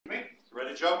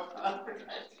Ready, Joe?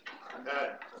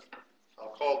 Okay.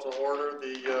 I'll call to order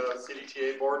the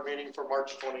CDTA board meeting for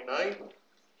March 29th.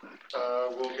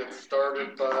 We'll get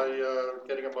started by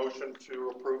getting a motion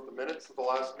to approve the minutes of the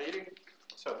last meeting.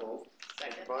 So moved.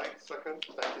 Second. Mike, second.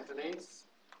 Thank you, Denise.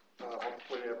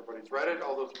 Hopefully everybody's read it.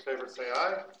 All those in favor say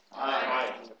aye.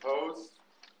 Aye. Any opposed?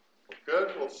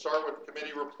 Good. We'll start with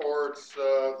committee reports.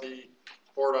 The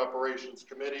Board Operations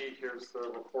Committee. Here's the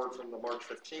report from the March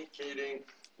 15th meeting.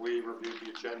 We reviewed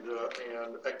the agenda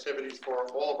and activities for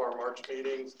all of our March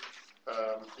meetings.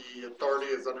 The authority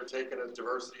has undertaken a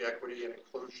diversity, equity, and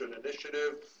inclusion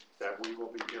initiative that we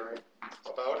will be hearing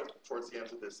about towards the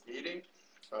end of this meeting.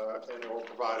 And it will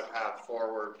provide a path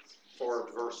forward for a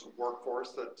diverse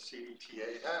workforce that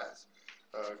CDTA has.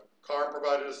 Carm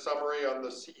provided a summary on the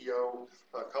CEO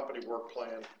company work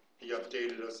plan. He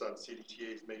updated us on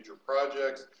CDTA's major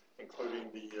projects,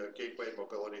 including the Gateway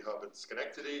Mobility Hub in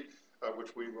Schenectady,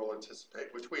 which we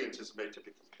anticipate to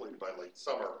be completed by late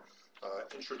summer.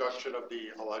 Introduction of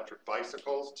the electric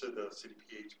bicycles to the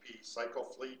CDPHP cycle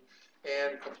fleet,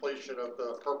 and completion of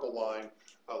the Purple Line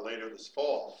later this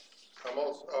fall.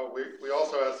 We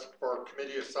also asked for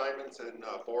committee assignments and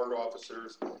board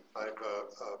officers. I've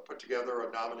put together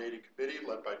a nominating committee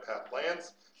led by Pat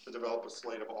Lance to develop a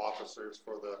slate of officers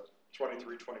for the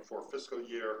 23-24 fiscal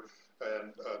year,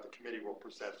 and the committee will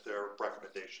present their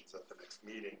recommendations at the next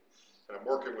meeting. And I'm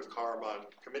working with Carm on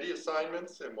committee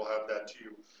assignments, and we'll have that to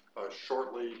you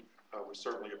shortly. We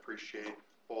certainly appreciate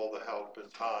all the help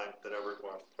and time that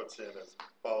everyone puts in as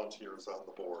volunteers on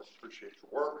the board. Appreciate your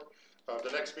work.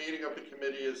 The next meeting of the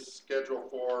committee is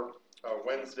scheduled for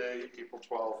Wednesday, April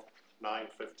 12th,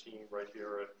 9:15, right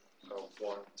here at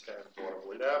 110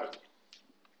 Watervliet Avenue.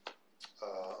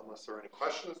 Unless there are any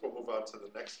questions, we'll move on to the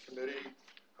next committee.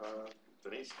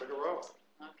 Denise Figueroa.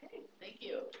 Okay, thank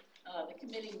you. The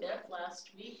committee met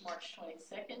last week, March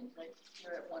 22nd, right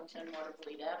here at 110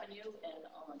 Watervliet Avenue and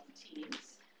on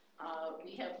Teams.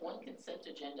 We have one consent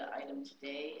agenda item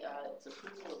today. It's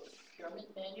approval of the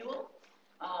procurement manual.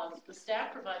 The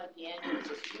staff provided the annual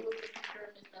review of the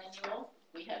procurement manual.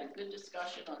 We had a good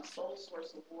discussion on sole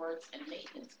source awards and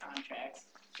maintenance contracts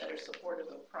that are supportive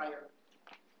of prior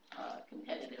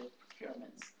competitive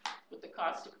procurements. With the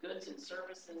cost of goods and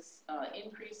services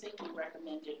increasing, we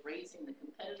recommended raising the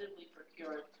competitively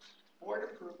procured board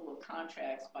approval of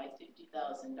contracts by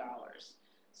 $50,000.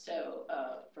 So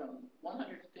from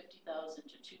 $150,000 to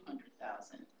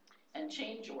 $200,000, and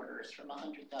change orders from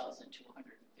 $100,000 to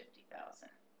 $150,000.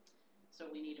 So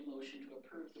we need a motion to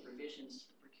approve the revisions to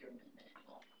the procurement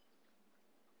manual.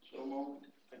 So moved.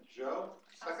 Thank you, Joe.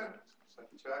 Second.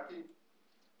 Thank you, Jackie.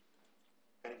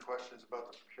 Any questions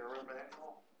about the procurement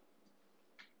manual?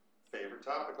 Favorite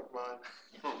topic of mine.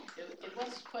 It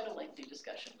was quite a lengthy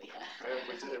discussion we had.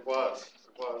 It was.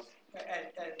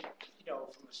 And you know,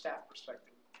 from a staff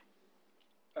perspective,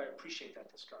 I appreciate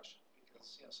that discussion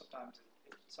because sometimes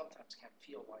it sometimes can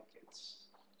feel like it's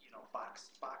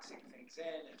boxing things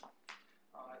in, and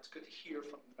it's good to hear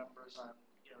from the members on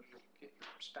your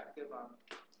perspective on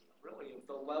really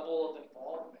the level of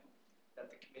involvement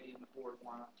that the committee and the board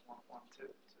want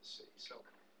to see. So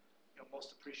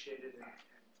most appreciated, and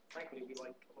frankly we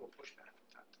like a little pushback from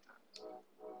time to time.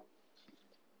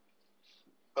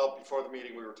 Well, before the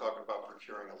meeting, we were talking about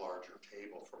procuring a larger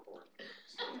table for board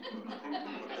meetings.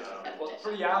 Well, it's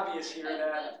pretty obvious here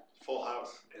that full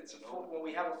house. When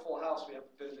we have a full house, we have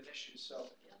a bit of an issue.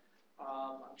 So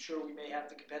I'm sure we may have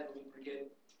to competitively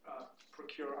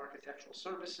procure architectural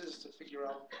services to figure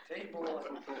out the table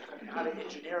and how to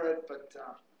engineer it, but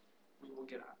we will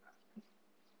get on that.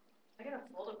 I got a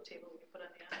fold-up table we can put on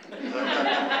the end.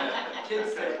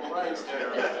 Kids table, right?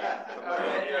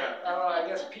 I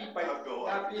guess Pete might not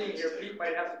being here. Pete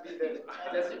might have to be the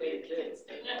designated kids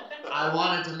table. I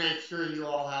wanted to make sure you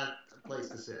all had a place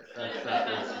to sit. Thank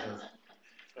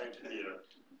you, Peter.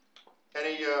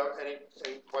 Any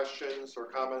questions or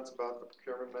comments about the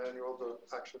procurement manual, the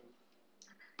action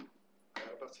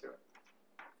ahead of us here?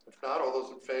 If not, all those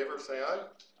in favor say aye.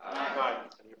 Aye.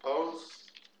 Any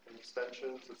opposed? Any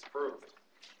abstentions? It's approved.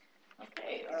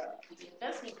 Okay, the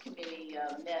investment committee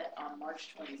met on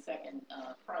March 22nd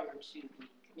prior to the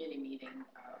committee meeting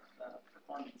of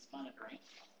performance monitoring,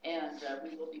 and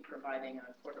we will be providing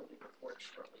a quarterly report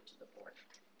shortly to the board.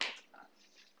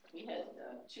 We had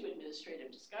two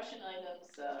administrative discussion items,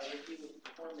 review of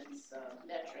performance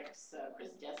metrics.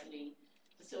 Chris Destiny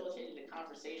facilitated a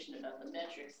conversation about the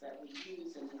metrics that we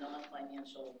use in the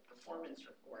non-financial performance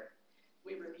report.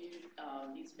 We reviewed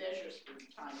these measures from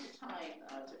time to time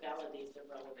to validate their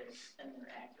relevance and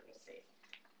their accuracy.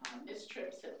 Missed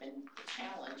trips have been a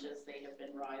challenge as they have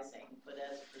been rising, but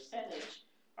as a percentage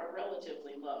are relatively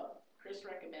Chris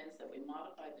recommends that we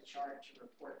modify the chart to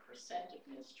report percent of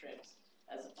missed trips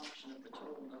as a function of the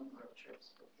total number of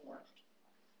trips performed.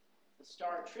 The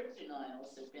STAR trip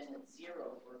denials have been at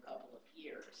 0 for a couple of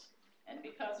years, and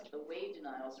because of the way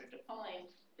denials are defined,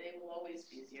 they will always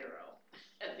be 0,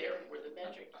 and therefore the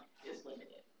metric is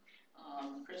limited.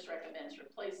 Chris recommends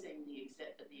replacing the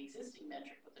existing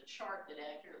metric with a chart that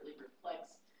accurately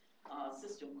reflects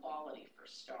system quality for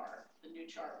STAR. The new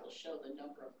chart will show the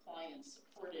number of clients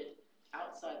supported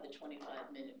outside the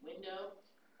 25-minute window,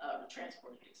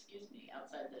 transported,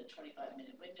 outside the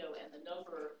 25-minute window, and the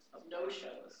number of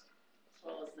no-shows, as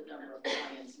well as the number of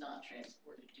clients not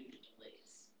transported due to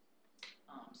delays.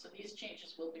 So these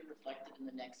changes will be reflected in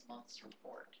the next month's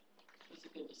report. It was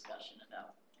a good discussion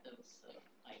about those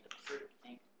items, I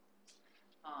think.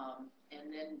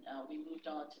 And then we moved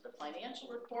on to the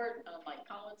financial report. Mike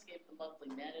Collins gave the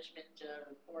monthly management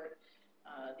report.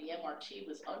 The MRT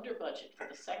was under budget for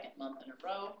the second month in a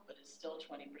row, but is still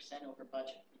 20% over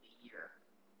budget for the year.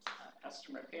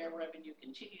 Customer fare revenue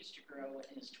continues to grow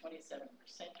and is 27%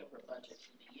 over budget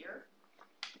for the year.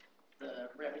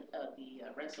 The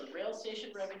Rensselaer Rail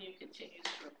Station revenue continues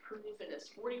to improve and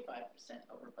is 45%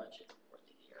 over budget for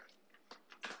the year.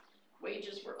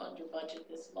 Wages were under budget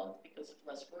this month because of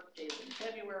less work days in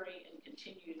February and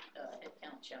continued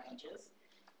headcount challenges.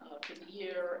 For the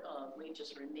year,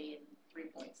 wages remain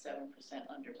 3.7%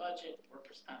 under budget.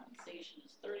 Workers' compensation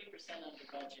is 30% under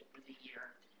budget for the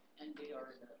year, and we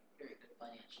are in a very good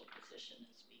financial position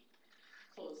as we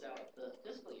close out the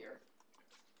fiscal year,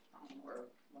 or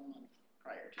 1 month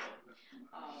prior to it.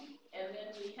 And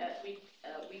then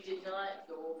we did not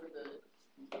go over the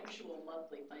usual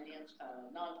monthly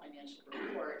non-financial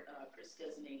report. Chris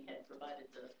Desney had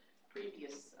provided the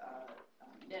previous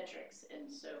metrics, and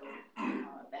so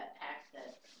that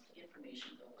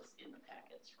information bill was in the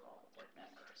packets for all the board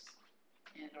members.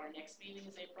 And our next meeting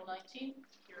is April 19th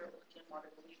here at Littleton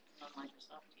Waterville on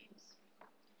Microsoft Teams.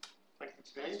 Thank you,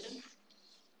 Denise.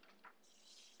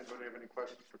 Anybody have any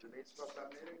questions for Denise about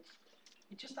that meeting?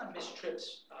 Just on missed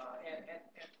trips and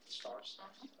STARS,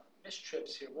 missed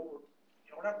trips here.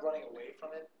 We're not running away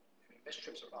from it. I mean, missed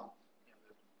trips are up.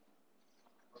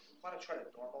 We want to try to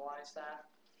normalize that.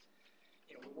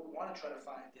 What we want to try to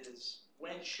find is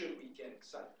when should we get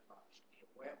excited about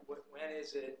it? When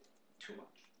is it too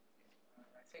much?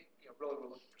 I think really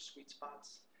we're looking for sweet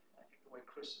spots. I think the way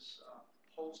Chris is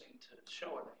posing to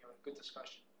show it, a good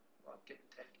discussion, give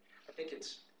and take. I think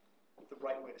it's the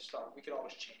right way to start. We could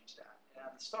always change that. And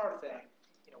on the STAR thing,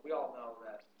 we all know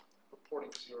that reporting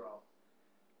 0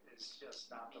 is just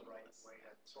not the right way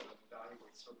to sort of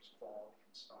evaluate service quality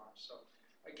in STAR. So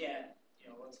again,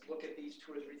 let's look at these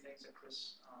 2 or 3 things that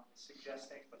Chris is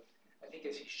suggesting. But I think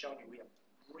as he's shown you, we have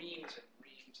reams and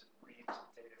reams and reams of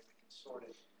data. We can sort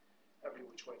it every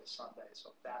which way to Sunday.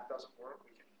 So if that doesn't work,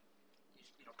 we can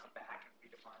come back and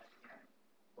redefine it again,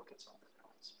 look at something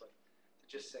else. But to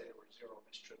just say there were 0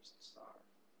 missed trips in STAR,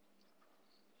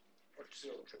 or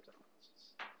 0 trip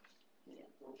analysis, Yeah.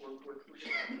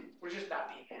 we're just not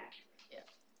being accurate. Yeah.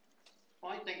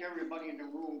 Well, I think everybody in the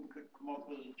room could come up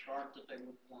with a chart that they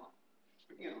would want.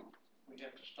 We'd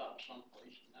have to stop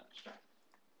someplace, and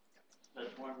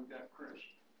that's why we got Chris.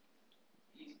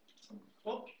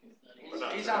 Whoops.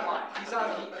 He's online.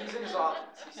 He's in his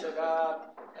office. He said,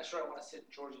 "That's right. I want to sit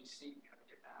in Georgie's seat and kind of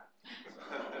get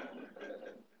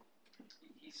mad."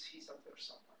 He's up there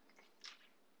somewhere.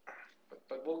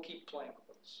 But we'll keep playing with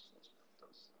those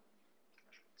measurements.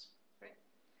 Great.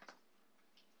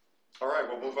 All right,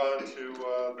 we'll move on to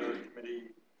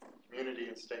the community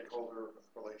and stakeholder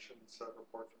relations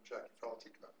report from Jackie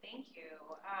Falatica. Thank you.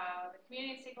 The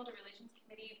Community and Stakeholder Relations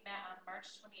Committee met on March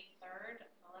 23rd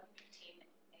at 11:15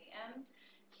 a.m.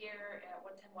 here at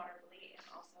 110 Waterville and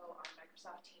also on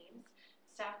Microsoft Teams.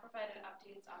 Staff provided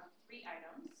updates on 3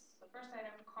 items. The first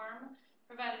item, CARM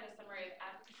provided a summary of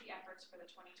advocacy efforts for the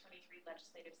 2023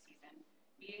 legislative season.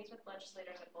 Meetings with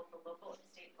legislators at both the local and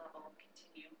state level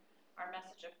continue. Our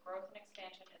message of growth and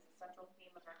expansion is a central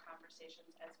theme of our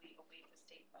conversations as we await the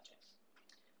state budget.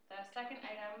 The second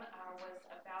item was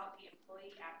about the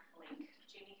employee app link.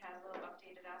 Jamie Caslow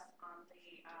updated us on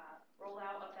the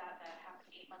rollout of that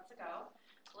happened 8 months ago.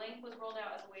 Blink was rolled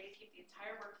out as a way to keep the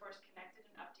entire workforce connected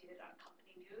and updated on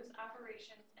company news,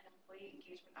 operations, and employee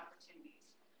engagement opportunities.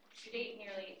 To date,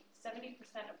 nearly 70%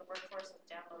 of the workforce has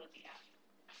downloaded the app.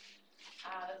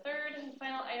 The third and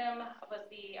final item was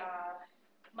the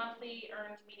monthly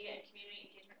earned media and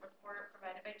community engagement report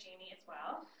provided by Jamie as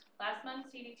well. Last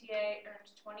month, CDTA earned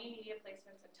 20 media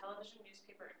placements in television,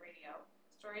 newspaper, and radio.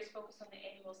 Stories focused on the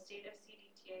annual State of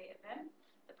CDTA event,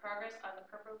 the progress on the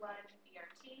Purple Line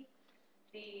BRT,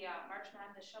 the March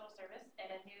Madness shuttle service,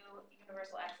 and a new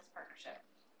universal access partnership.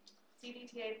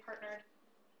 CDTA participated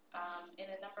in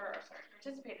a number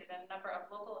of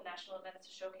local and national events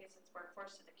to showcase its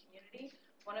workforce to the community.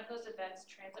 One of those events,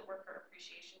 Transit Worker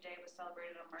Appreciation Day, was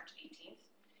celebrated on March 18th.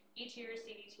 Each year,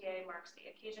 CDTA marks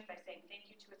the occasion by saying thank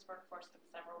you to its workforce in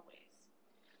several ways.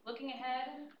 Looking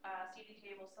ahead,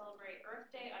 CDTA will celebrate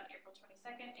Earth Day on April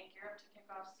 22nd and gear up to kick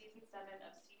off Season 7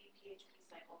 of CDPHP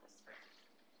Cycle this spring.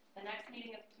 The next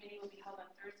meeting of the committee will be held on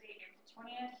Thursday, April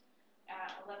 20th at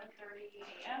 11:30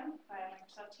 a.m. via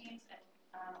Microsoft Teams, and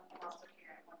I'm also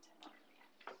here at 110.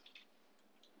 Do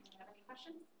you have any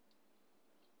questions?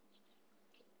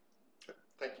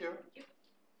 Thank you. Thank you.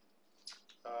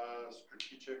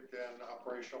 Strategic and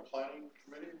Operational Planning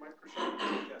Committee, Microsoft.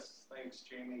 Yes, thanks,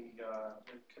 Jamie. The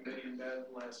committee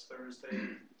met last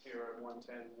Thursday here at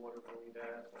 110 Waterville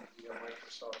Ave via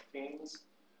Microsoft Teams.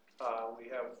 We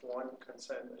have one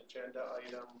consent agenda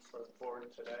item for the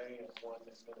board today and one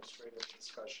administrative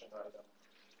discussion item.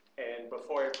 And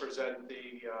before I present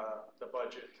the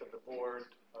budget to the board,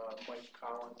 Mike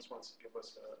Collins wants to give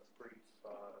us a brief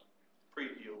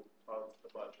preview of the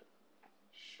budget.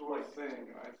 Sure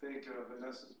thing. I think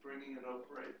Vanessa's bringing it up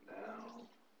right now.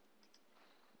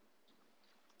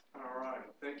 All right.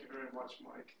 Thank you very much,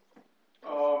 Mike.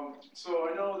 So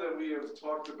I know that we have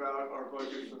talked about our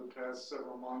budget for the past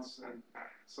several months, and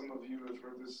some of you have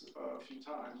heard this a few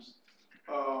times.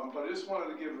 But I just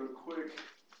wanted to give a quick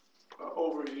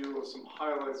overview of some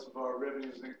highlights of our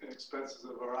revenues and expenses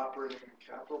of our operating and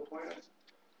capital plan.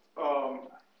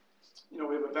 You know,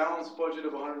 we have a balanced budget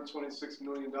of $126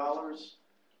 million.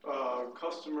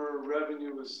 Customer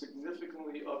revenue is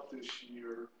significantly up this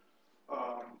year,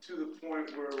 to the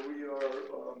point where we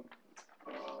are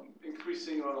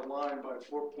increasing our line by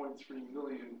 $4.3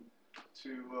 million to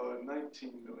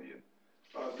 $19 million.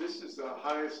 This is the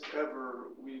highest ever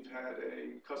we've had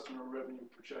a customer revenue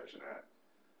projection at.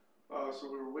 So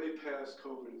we're way past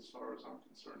COVID as far as I'm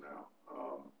concerned now.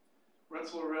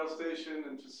 Rental rail station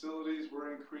and facilities,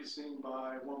 we're increasing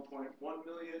by $1.1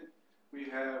 million. We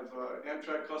have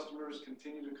Amtrak customers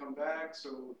continue to come back,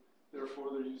 so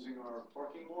therefore they're using our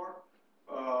parking more.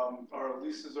 Our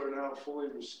leases are now fully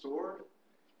restored,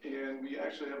 and we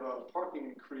actually have a parking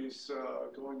increase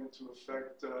going into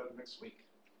effect next week.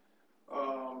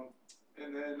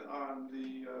 And then on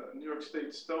the New York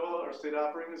State STOA, our state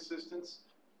operating assistants,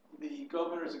 the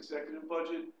governor's executive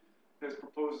budget has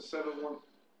proposed a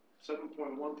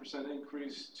 7.1%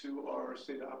 increase to our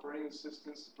state operating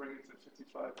assistants to bring it to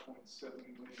 $55.7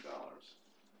 million.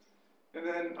 And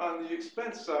then on the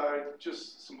expense side,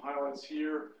 just some highlights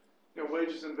here. You know,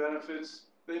 wages and benefits,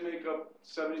 they make up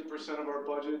 70% of our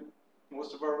budget.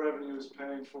 Most of our revenue is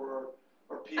paying for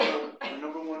our people. Our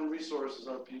number one resource is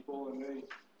our people, and they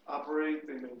operate,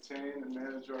 they maintain, and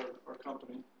manage our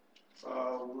company.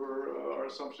 Our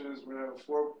assumption is we're going to have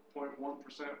a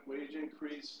 4.1% wage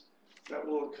increase. That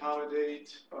will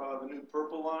accommodate the new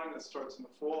Purple Line that starts in the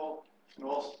fall, and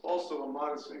also a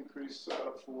modest increase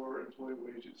for employee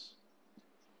wages.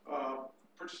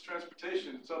 Purchase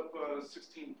transportation, it's up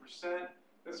 16%.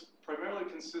 This primarily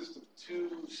consists of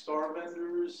 2 star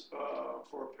vendors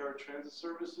for our paratransit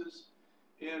services,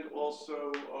 and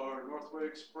also our Northway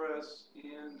Express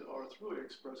and our Thruway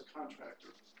Express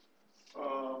contractor.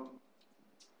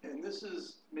 And this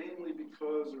is mainly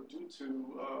because, or due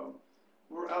to,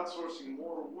 we're outsourcing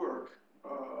more work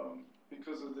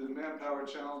because of the manpower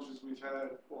challenges we've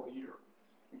had all year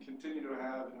and continue to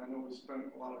have, and I know we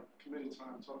spent a lot of committee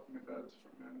time talking about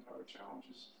different manpower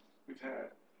challenges we've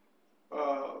had.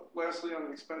 Lastly, on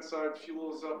the expense side,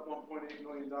 fuel is up $1.8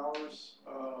 million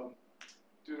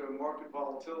due to market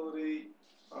volatility,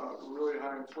 really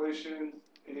high inflation,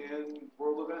 and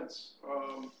world events.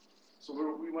 So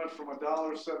we went from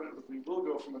we will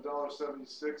go from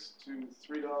 $1.76 to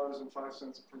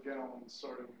 $3.05 per gallon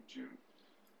starting in June.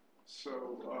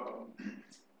 So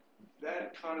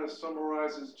that kind of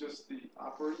summarizes just the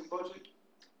operating budget.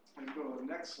 And go to the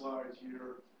next slide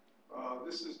here.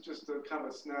 This is just a kind of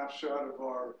a snapshot of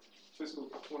our fiscal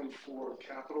 24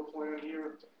 capital plan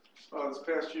here. This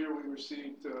past year we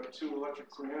received 2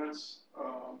 electric grants.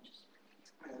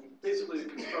 And basically to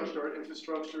construct our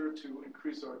infrastructure to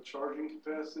increase our charging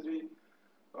capacity.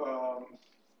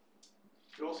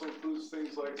 It also includes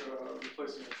things like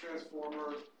replacing a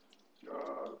transformer,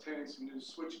 obtaining some new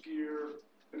switch gear,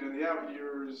 and in the out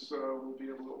years we'll be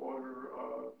able to order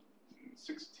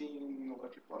 16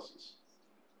 electric buses.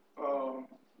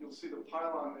 You'll see the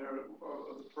pylon there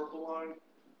of the Purple Line.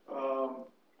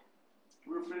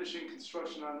 We're finishing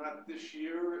construction on that this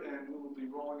year, and we will be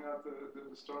rolling out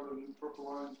the start of the new Purple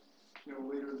Line,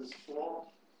 later this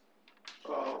fall.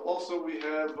 Also, we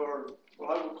have our,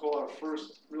 what I would call our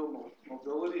first real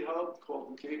mobility hub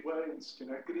called the Gateway in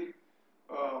Schenectady.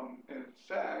 And in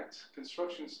fact,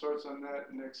 construction starts on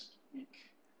that next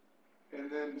week. And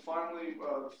then finally,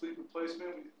 the fleet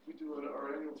replacement, we do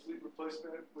our annual fleet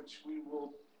replacement, which we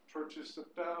will purchase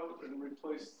about and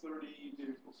replace 30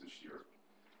 vehicles this year.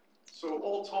 So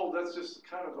all told, that's just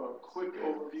kind of a quick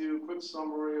overview, quick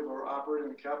summary of our operating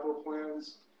and capital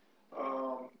plans.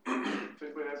 If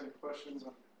anybody has any questions,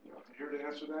 I'm here to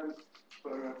answer them.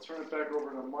 But I'm going to turn it back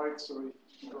over to Mike so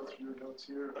he can go through your notes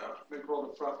here, make all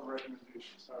the proper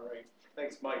recommendations. All right,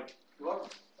 thanks, Mike. You're welcome.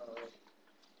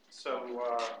 So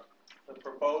the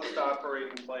proposed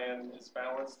operating plan is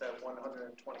balanced at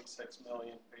 126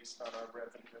 million based on our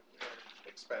revenue and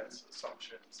expense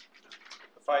assumptions.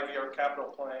 The 5-year capital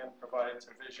plan provides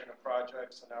a vision of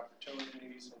projects and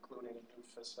opportunities, including a new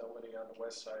facility on the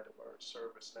west side of our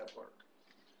service network.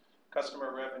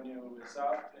 Customer revenue is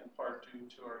up in part due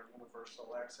to our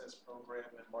universal access program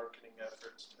and marketing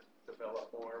efforts to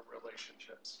develop more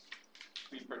relationships.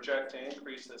 We project to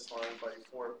increase this line by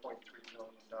 $4.3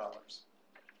 million.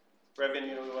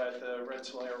 Revenue at the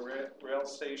Rensselaer Rail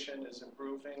Station is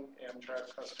improving.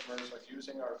 Amtrak customers are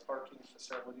using our parking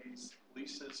facilities,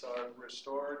 leases are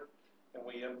restored, and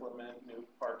we implement new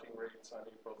parking rates on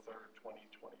April 3rd,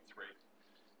 2023.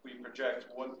 We project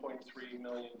 $1.3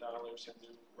 million in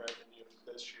new revenue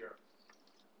this year.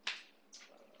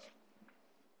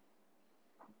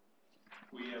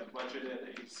 We have budgeted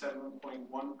a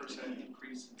 7.1%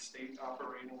 increase in state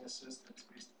operating assistance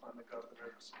based upon the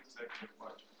governor's executive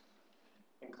budget.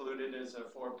 Included is a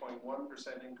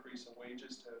 4.1% increase in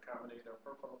wages to accommodate our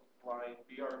Purple Line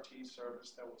BRT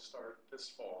service that will start this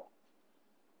fall.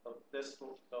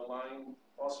 The line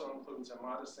also includes a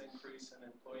modest increase in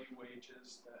employee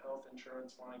wages. The health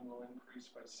insurance line will increase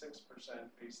by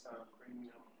 6% based on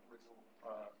premium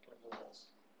renewals.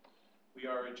 We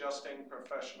are adjusting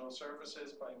professional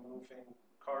services by moving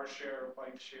car share,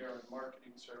 bike share, and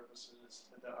marketing services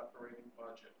to the operating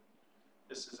budget.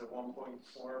 This is a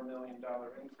 $1.4 million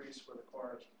increase with a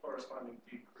corresponding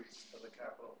decrease to the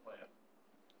capital plan.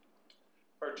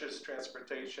 Purchase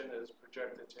transportation is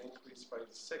projected to increase by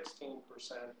 16%.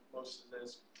 Most of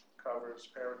this covers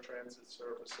paratransit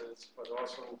services, but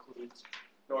also includes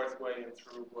Northway and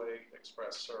Thruway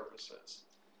Express services.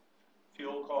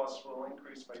 Fuel costs will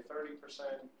increase by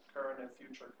 30%. Current and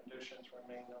future conditions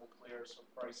remain unclear, so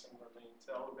pricing remains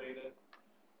elevated.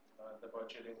 The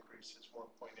budget increase is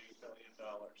 $1.8 billion.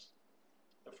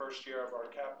 The first year of our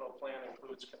capital plan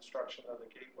includes construction of the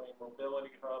Gateway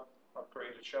Mobility Hub,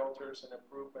 upgraded shelters and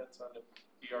improvements on the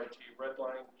BRT Red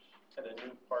Line, and a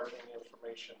new parking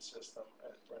information system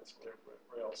at Rensselaer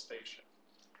Rail Station.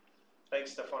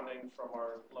 Thanks to funding from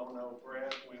our Lono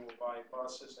grant, we will buy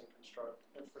buses and construct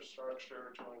infrastructure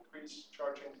to increase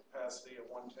charging capacity at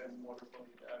 110 Waterville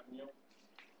Avenue.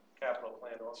 Capital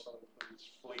plan also includes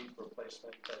fleet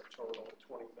replacement that total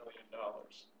 $20 million.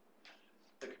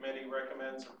 The committee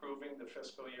recommends approving the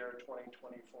fiscal year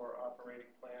 2024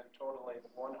 operating plan totaling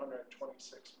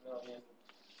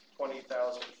 $126,020,418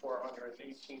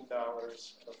 and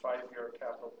a 5-year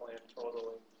capital plan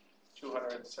totaling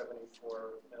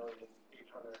 $274,828,798.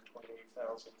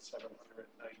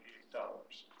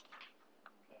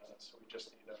 So we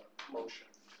just need a motion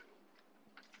to.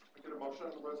 We get a motion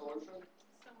on the resolution?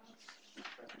 Thank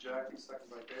you, Jackie. Second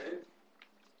by Dave.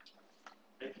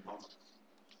 Thank you, Mom.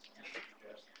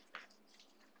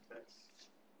 Thanks.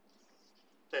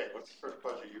 Dave, what's the first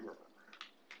budget you remember?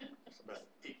 It's about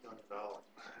 $8 million.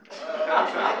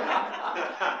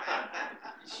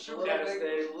 A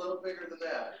little bigger than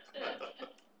that,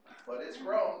 but it's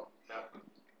grown.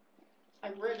 I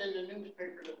read in the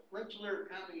newspaper that Rensselaer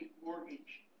County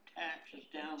mortgage tax is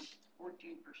down 14%,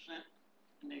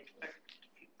 and they expect it to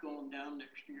keep going down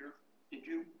next year. Did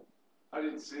you? I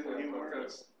didn't see that, but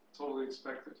that's totally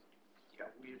expected. Yeah,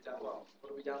 we're down, well,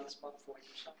 what are we down this month,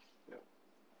 40%? Yeah.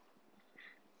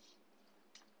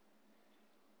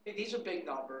 Hey, these are big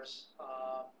numbers.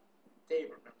 Dave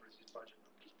remembers his budget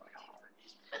numbers by heart.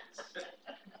 He's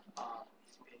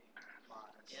being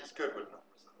modest. He's good with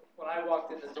numbers. When I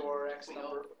walked in the door X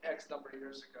number of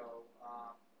years ago, it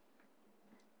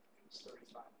was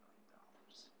 $35 million.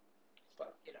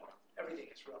 But, everything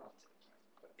is relative.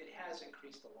 But it has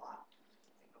increased a lot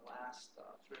in the last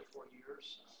 3 or 4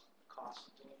 years. The cost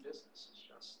of doing business is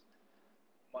just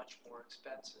much more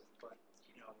expensive. But,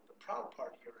 the proud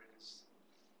part here is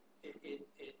it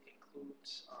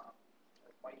includes,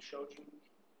 like Mike showed you,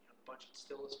 the budget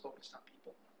still is focused on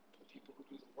people who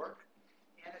do the work.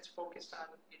 And it's focused on,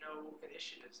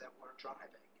 initiatives that we're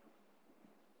driving.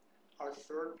 Our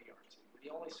third BRT, the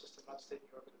only system in upstate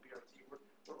New York with the BRT.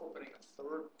 We're opening a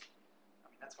third. I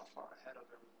mean, that's how far ahead of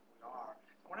everyone we are.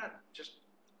 And we're not just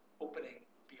opening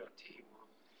BRT.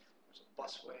 There's a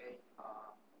busway.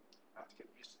 I have to get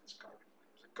used to this garden way.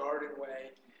 There's a garden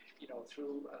way,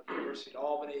 through the University of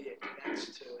Albany. It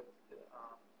connects to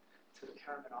the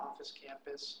Harriman office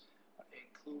campus. It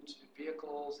includes new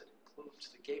vehicles. It includes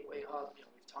the Gateway Hub.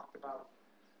 We've talked about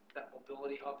that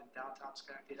mobility hub in downtown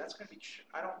Schenectady. That's going to be.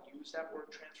 I don't use that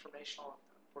word transformational.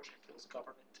 Unfortunately, it feels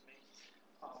government to me.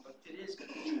 But it is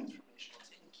going to be transformational.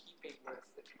 It's in keeping with,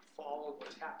 if you follow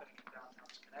what's happening in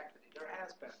downtown Schenectady, there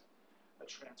has been a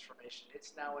transformation.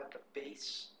 It's now at the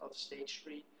base of State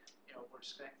Street, where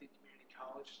Schenectady Community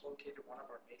College is located, one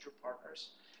of our major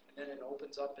partners. And then it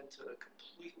opens up into a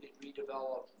completely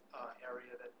redeveloped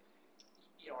area that,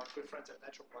 our good friends at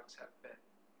Metroplex have been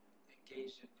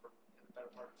engaged in for the better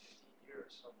part of 15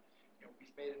 years. So,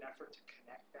 we've made an effort to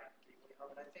connect that Gateway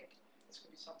Hub, and I think it's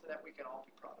going to be something that we can all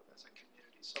be proud of as a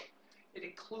community. So it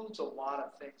includes a lot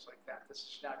of things like that. This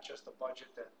is not just a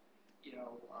budget that,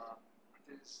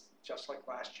 is just like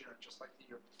last year and just like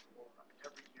the year before. I mean,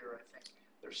 every year I think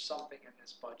there's something in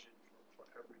this budget for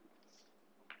everyone.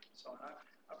 So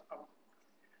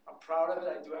I'm proud of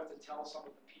it. I do have to tell some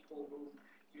of the people who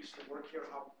used to work here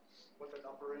what the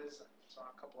number is. I saw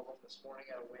a couple of them this morning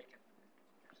at Awake, and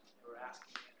they were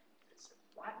asking me, and they said,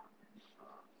 what?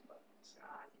 But I said,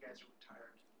 you guys are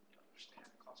retired. You understand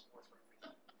it costs more for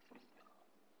everything.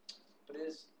 But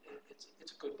it's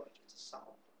a good budget. It's a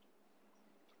solid budget.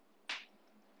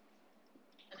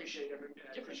 Appreciate everybody.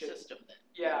 Different system then.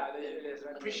 Yeah, it is.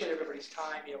 I appreciate everybody's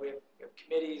time. We have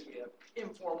committees, we have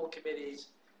informal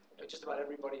committees. Just about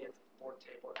everybody at the board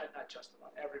table, not just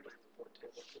about everybody at the board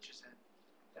table pitches in.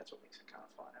 That's what makes it kind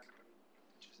of fun. Everybody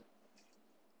pitches in.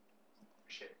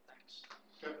 Appreciate it. Thanks.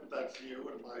 Yep, and thanks to you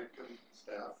and Mike and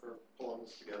staff for pulling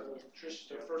this together. Trish,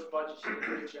 their first budget, she did a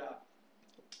great job.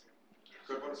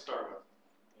 Good one to start with.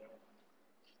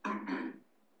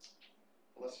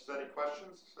 Unless there's any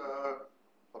questions,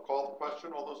 I'll call the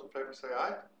question. All those in favor say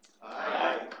aye.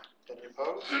 Aye. Any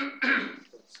opposed?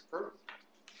 It's approved.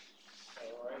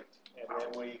 All right, and then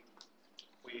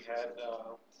we had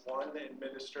one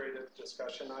administrative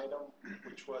discussion item,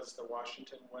 which was the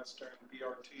Washington Western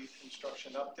BRT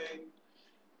construction update.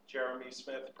 Jeremy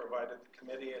Smith provided the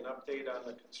committee an update on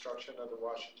the construction of the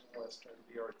Washington Western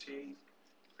BRT.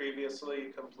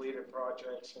 Previously completed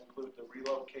projects include the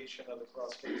relocation of the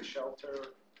Crossgate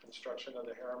Shelter, construction of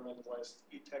the Harriman West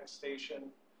E-Tech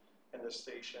station, and the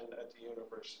station at the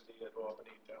University at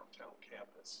Albany downtown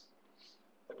campus.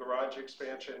 The garage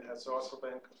expansion has also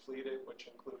been completed, which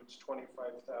includes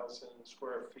 25,000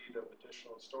 square feet of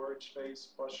additional storage space,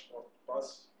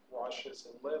 bus washes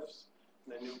and lifts,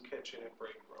 and a new kitchen and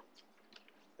break room.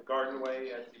 The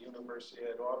gardenway at the University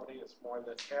at Albany is more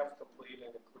than half complete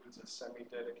and includes a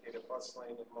semi-dedicated bus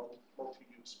lane and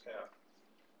multi-use path.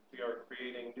 We are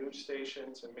creating new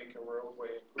stations and making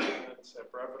roadway improvements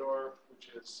at Brevidor,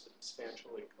 which is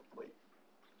substantially complete.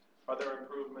 Other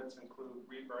improvements include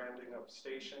rebranding of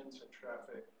stations and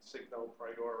traffic signal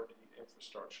priority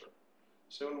infrastructure.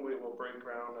 Soon we will break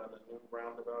ground on a new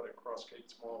roundabout at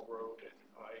Crossgates Mall Road and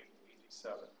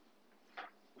I-87.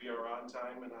 We are on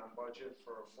time and on budget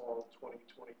for a fall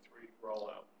 2023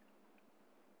 rollout.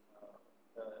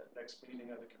 The next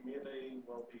meeting of the committee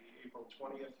will be April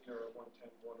 20th here at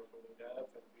 110 Waterville Ave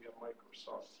and via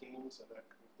Microsoft Teams, and that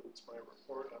concludes my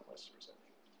report unless there's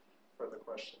any further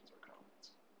questions or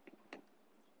comments.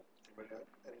 Anybody have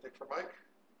anything for Mike?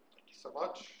 Thank you so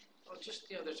much. Well,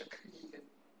 just, there's you've been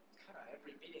kind of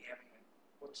every meeting having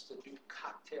what's the new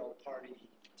cocktail party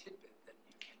tidbit that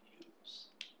you can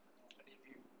use. Many of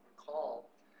you recall,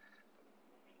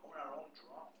 we own our own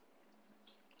drone.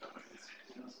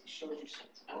 We showed you some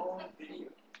drone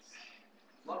videos.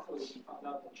 Luckily, we found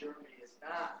out that Jeremy is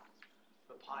not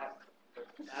the pilot.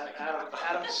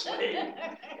 Adam Slade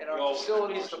in our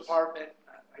facilities department,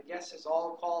 I guess, has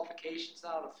all the qualifications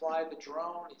now to fly the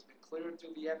drone. He's been cleared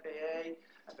through the FAA.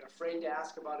 I've been afraid to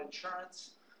ask about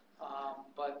insurance,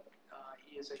 but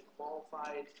he is a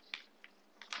qualified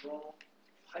drone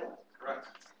pilot. Correct.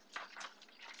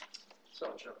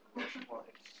 So, Jeff,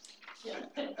 Yeah.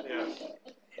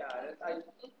 yeah, I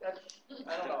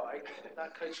don't know. I'm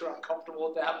not quite sure I'm comfortable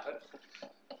with that, but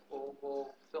we'll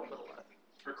film it later.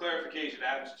 For clarification,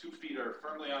 Adam's 2 feet are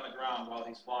firmly on the ground while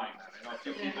he's flying that. I know a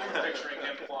few people are picturing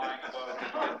him flying above the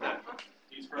ground.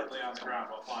 He's firmly on the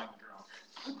ground while flying the drone.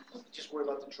 Just worry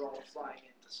about the drone flying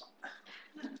into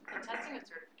something. Testing and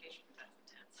certification, that's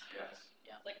intense. Yes.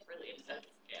 Yeah, like really intense.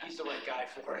 Yeah. He's the right guy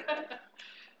for it.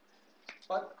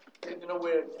 But a new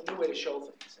way to show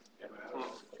things. Yeah.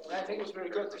 And I think it was very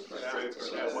good to see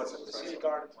the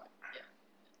garden plan.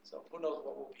 So who knows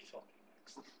what we'll be filming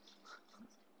next.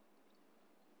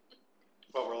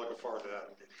 Well, we're looking forward to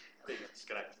that, being in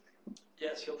Schenectady.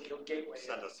 Yes, he'll gateway.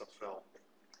 Send us some film.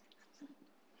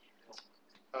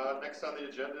 Next on the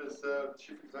agenda is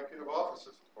Chief Executive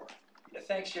Officer's report. Yeah,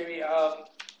 thanks, Jamie.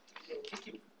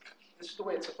 This is the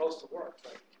way it's supposed to work,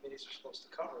 right? Committees are supposed to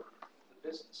cover the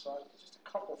business. So just a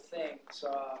couple things.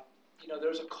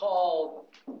 There's a call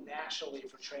nationally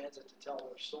for transit to tell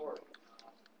their story.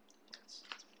 It's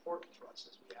important for us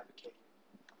as we advocate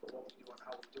for what we do and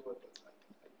how we do it. But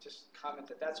I just comment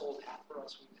that that's old hat for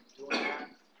us. We've been doing that,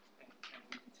 and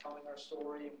we've been telling our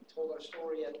story. And we told our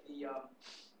story at the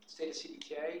State of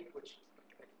CDTA, which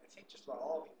I think just about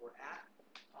all of you were at.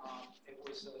 It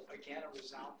was, again, a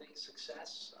resounding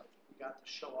success. We got to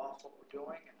show off what we're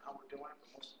doing and how we're doing it, but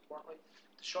most importantly,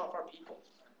 to show off our people,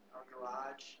 our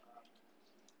garage.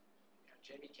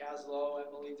 Jamie Caslow,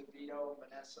 Emily DeVito, and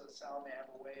Vanessa Salme have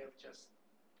a way of just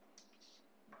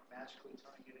magically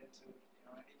turning it into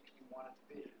anything you want it to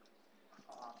be.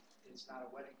 It's not a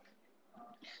wedding ring.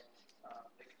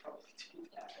 They could probably do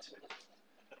that too.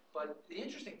 But the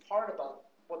interesting part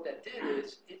about what that did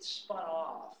is it spun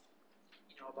off,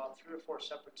 about 3 or 4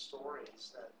 separate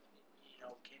stories that,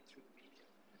 came through the media.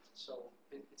 So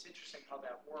it's interesting how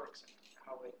that works and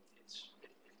how it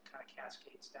kind of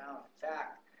cascades down. In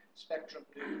fact, Spectrum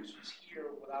News was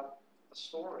here without a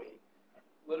story, and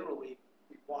literally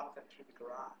we walked them through the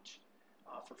garage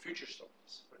for future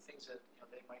stories, for things that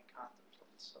they might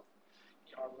contemplate. So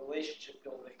our relationship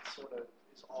building sort of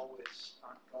is always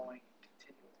ongoing,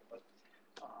 continually, but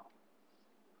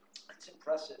it's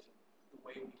impressive the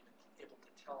way we've been able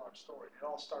to tell our story. It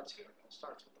all starts here. It all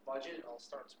starts with the budget. It all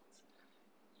starts with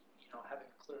having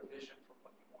a clear vision for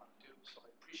what you want to do. So I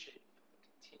appreciate the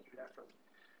continued effort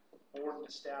of the board and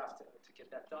the staff to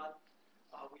get that done.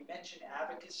 We mentioned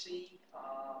advocacy.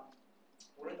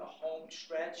 We're in the home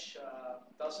stretch.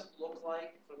 Doesn't look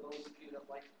like, for those of you that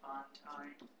like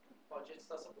on-time budgets,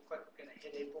 doesn't look like we're going to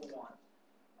hit April 1.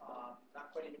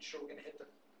 Not quite even sure we're going to hit the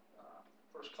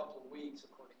first couple of weeks,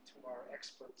 according to our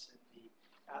experts in the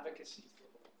advocacy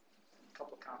field. A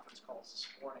couple of conference calls this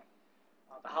morning.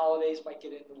 The holidays might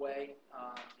get in the way.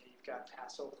 You've got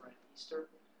Passover and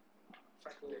Easter.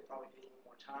 Frankly, they probably need a little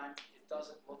more time. It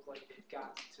doesn't look like they've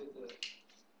gotten to the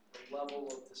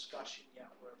level of discussion yet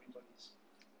where everybody's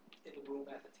in the room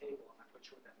at the table. I'm not quite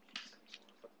sure what that means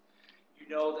anymore. But you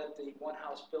know that the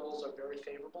one-house bills are very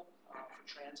favorable for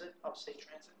transit, upstate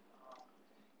transit.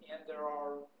 And there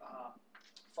are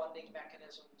funding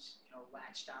mechanisms,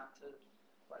 latched onto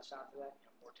that,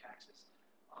 more taxes.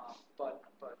 But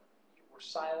we're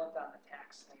silent on the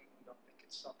tax thing. We don't think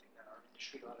it's something that our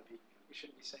industry ought to be. We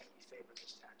shouldn't be saying we favor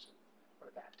this tax or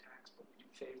that tax, but we do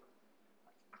favor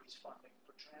increased funding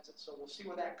for transit. So we'll see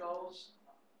where that goes.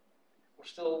 We're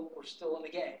still in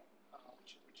the game,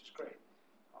 which is great.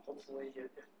 Hopefully, if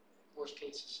worst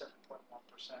case is 7.1%,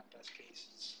 best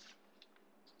case is,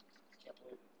 I can't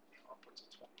believe it, upwards of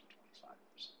 20 to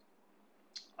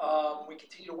 25%. We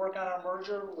continue to work on our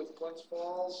merger with Glens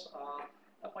Falls.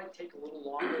 That might take a little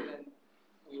longer than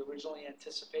we originally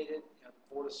anticipated. The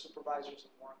Board of Supervisors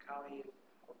of Warren County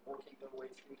are working their way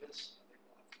through this. They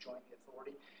will have to join the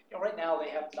authority. Right now they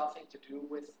have nothing to do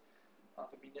with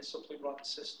the municipally run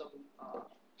system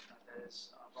that is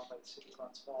run by the city of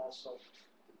Glens Falls. So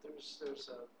there's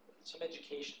some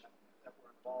education that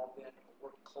we're involved in. We're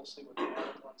working closely with the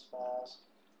mayor of Glens Falls,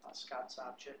 Scott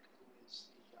Sobchik, who is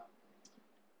the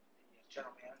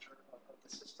general manager of the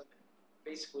system. And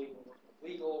basically, we're working with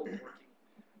legal, we're working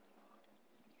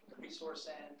the resource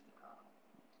end.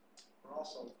 We're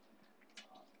also,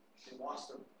 they lost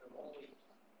their only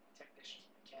technician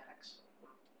mechanics, so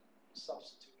we're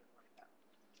substituting right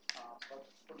now. But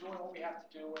we're doing what we have to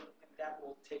do, and that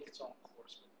will take its own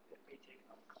course, but it may take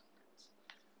another couple of months.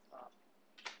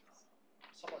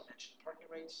 Someone mentioned parking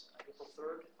rates. April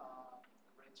 3rd,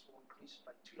 the rates will increase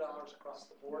by $2 across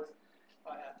the board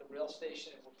at the rail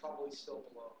station, and we're probably still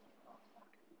below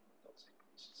market with those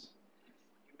increases.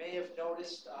 You may have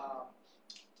noticed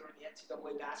during the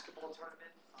NCAA basketball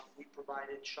tournament, we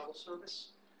provided shuttle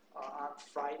service on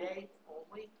Friday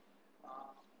only.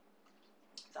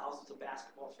 Thousands of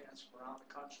basketball fans from around the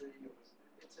country.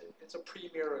 It's a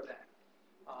premier event.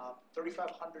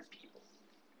 3,500 people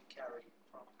we carry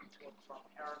from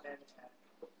Harriman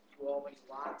and Wyoming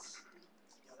lots.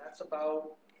 That's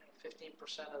about 15%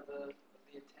 of the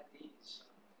attendees.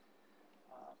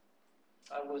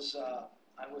 I was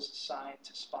assigned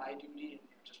to spy duty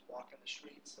and just walking the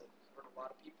streets. I heard a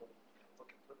lot of people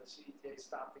looking for the CDTA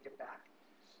stop to get back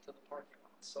to the parking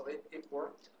lot. So it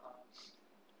worked.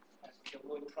 And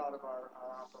we're really proud of our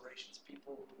operations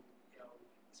people who, you know,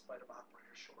 in spite of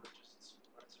operator shortages and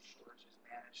supervisor shortages,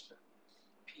 managed to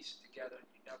piece it together.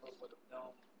 You never would have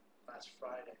known last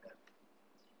Friday that,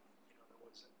 you know,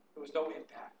 there was no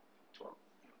impact to our,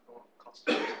 you know, normal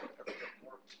customers. Everything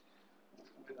worked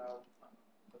without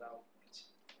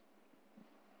incident.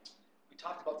 We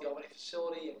talked about the Albany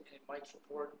facility in Mike's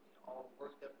report, you know, all the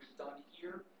work that we've done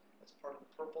here as part of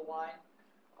the Purple Line.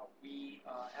 We,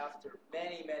 after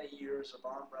many years of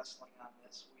arm wrestling on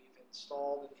this, we've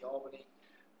installed in the Albany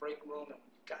break room, and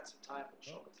when you've got some time, we'll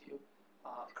show it to you,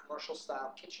 commercial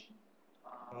style kitchen.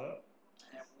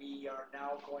 And we are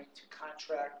now going to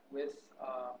contract with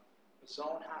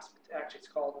Mazzone Hospitality. Actually, it's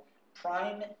called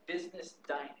Prime Business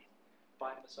Dining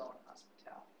by Mazzone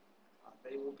Hospitality.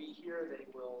 They will be here, they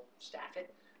will staff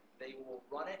it, they will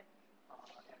run it,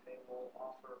 and they will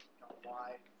offer a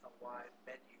wide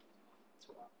menu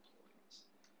to our employees.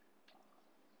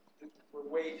 We're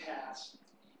way past,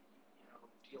 you know,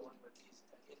 dealing with these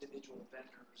individual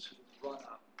vendors who run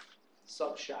a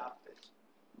sub shop at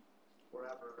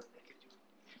wherever, and they can do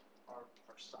our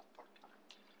stuff part-time.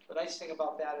 The nice thing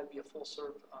about that, it'd be a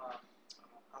full-serve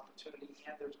opportunity,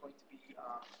 and there's going to be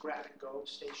grab-and-go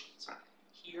stations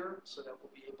here, so that we'll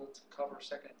be able to cover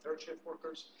second and third shift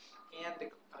workers, and the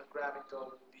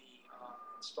grab-and-go will be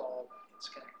installed in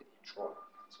Schenectady and Troy.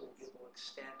 So we'll be able to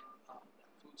extend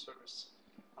that food service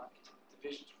into the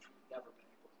divisions, which we've never been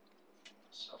able to do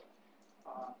before. So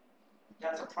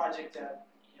that's a project that,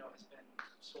 you know, has been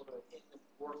sort of in the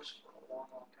works for a long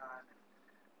time, and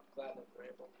I'm glad that we're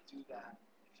able to do that.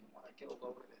 If you want to get a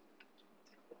load of it,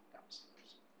 take a walk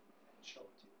downstairs and show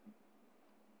it to you.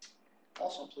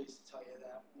 Also pleased to tell you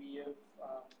that we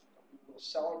will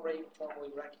celebrate and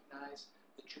formally recognize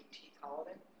the Juneteenth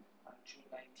holiday on June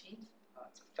 19th.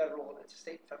 It's a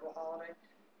state and federal holiday.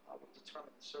 We'll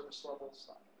determine the service levels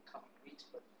in the coming weeks,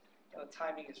 but the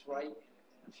timing is right.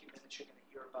 In a few minutes, you're going to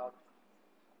hear about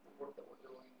the work that we're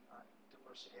doing on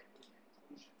diversity, equity, and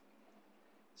inclusion.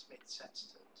 It's made sense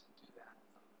to do that.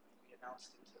 We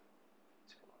announced it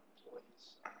to our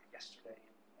employees yesterday,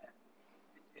 and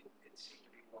it seemed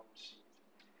to be well received.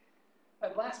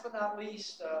 And last but not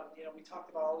least, you know, we talked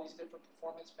about all these different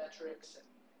performance metrics and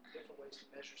different ways to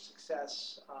measure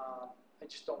success. I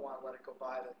just don't want to let it go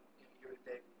by that, you know, year to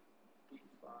date we've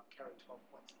carried 12.5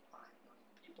 million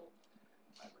people.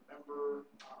 I remember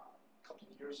a couple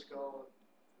of years ago,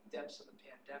 the depths of the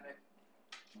pandemic,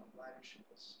 ridership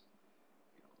was,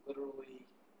 you know, literally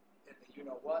in the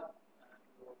you-know-what.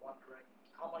 We were wondering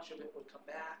how much of it would come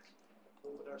back,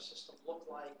 what would our system look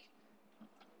like.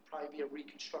 Probably be a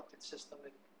reconstructed system.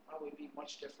 It'd probably be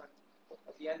much different.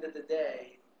 At the end of the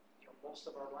day, you know, most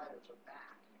of our riders are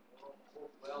back.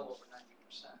 We're well over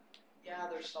 90%. Yeah,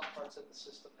 there's some parts of the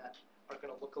system that are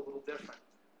going to look a little different,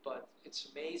 but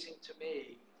it's amazing to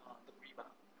me the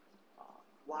rebound.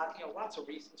 Lots of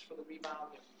reasons for the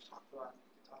rebound. You know, we can talk about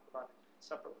it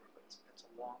separately, but it's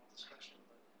a long discussion.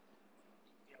 But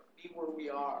you know, to be where we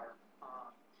are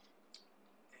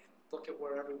and look at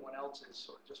where everyone else is,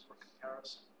 sort of just for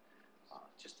comparison.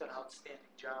 Just an outstanding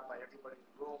job by everybody in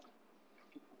the room, and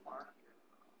people who aren't here.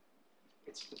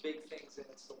 It's the big things and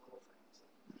it's the little things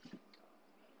that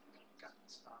got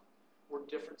this done. We're a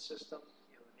different system.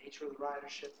 You know, the nature of the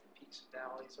ridership, the peaks and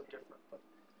valleys are different, but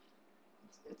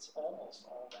it's almost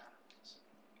all that. So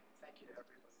thank you to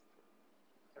everybody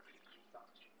for everything you've done.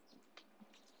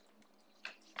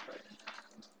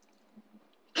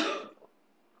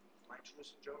 My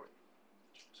Jews and Joe.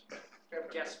 We have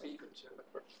a guest speaker too.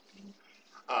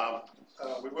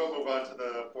 We will move on to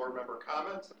the board member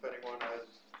comments, if anyone has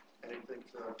anything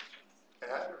to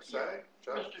add or say.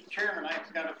 Joe? Mr. Chairman,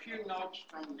 I've got a few notes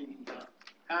from the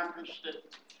conference that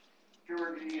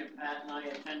Georgie and Pat and I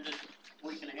attended a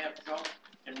week and a half ago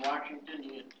in Washington,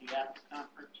 the APTA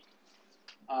conference.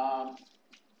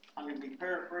 I'm going to be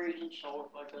paraphrasing, so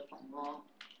if I got something wrong,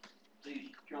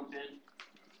 please jump in.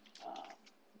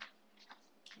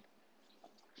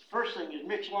 First thing is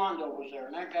Mitch Londo was there,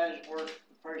 and that guy's worth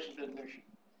the price of admission.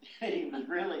 He was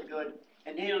really good,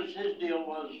 and his deal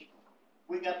was,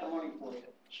 we got the money for you,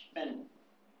 spend it.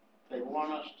 They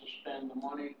want us to spend the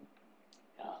money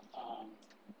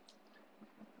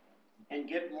and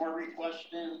get more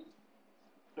requests in.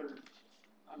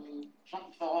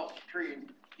 Something fell off the tree,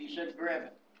 and he said, grab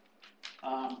it.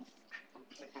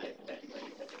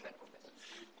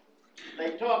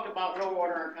 They talked about no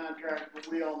water on contract, but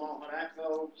we all know how that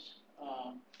goes.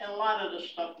 And a lot of the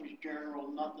stuff was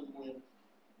general, nothing with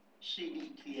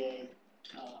CDTA.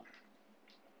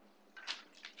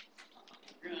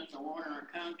 There's no water on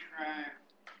contract.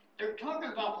 They're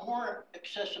talking about more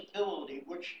accessibility,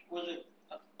 which was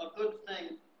a good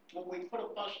thing, when we put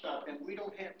a bus stop in, we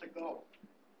don't have to go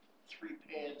 3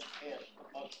 pads past the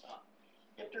bus stop.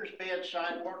 If there's bad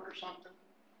sidewalk or something,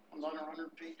 another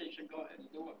 100 feet, they should go ahead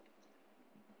and do it.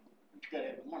 But you gotta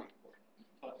have the money for it.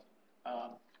 But,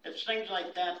 it's things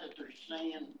like that that they're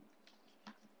saying,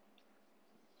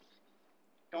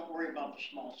 don't worry about the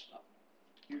small stuff.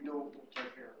 You do it, we'll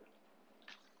take care of it.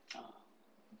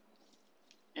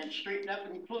 And that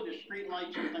would include the street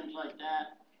lights and things like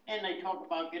that. And they talk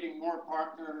about getting more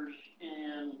partners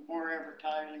and more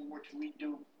advertising, which we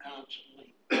do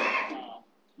constantly.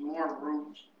 More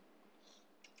routes.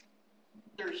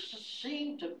 There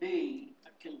seemed to be a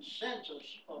consensus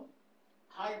of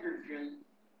hydrogen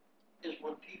is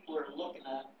what people are looking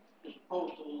at as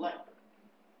opposed to electric.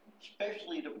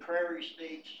 Especially the prairie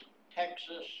states,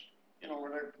 Texas, you know,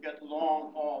 where they've got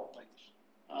long haul things.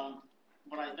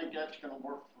 But I think that's gonna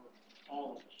work for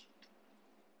all of us.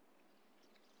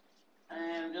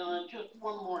 And just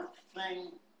one more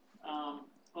thing.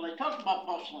 Well, they talked about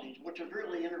bus lanes, which is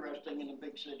really interesting in a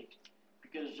big city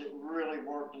because it really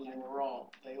worked, and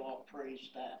they all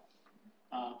praised that.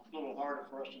 A little harder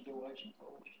for us to do, I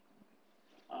suppose.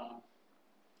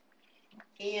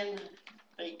 And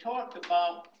they talked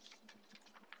about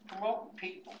promoting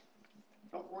people.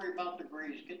 Don't worry about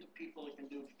degrees. Get the people that can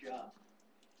do the job.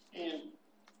 And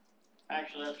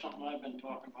actually, that's something I've been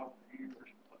talking about for years.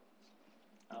 But,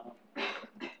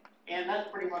 and that's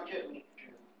pretty much it, Mr.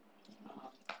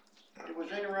 Chairman. It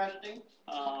was interesting.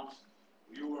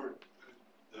 You were,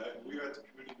 we were at the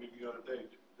committee meeting the other day.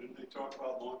 Didn't they talk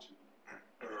about launching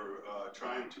or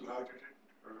trying to hydrogen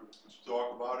or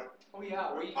talk about it? Oh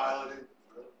yeah, or we piloting.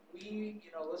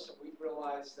 listen, we've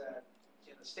realized that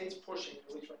the state's pushing, at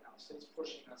least right now, the state's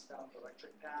pushing us down the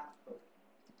electric path, but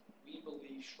we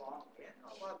believe strongly, and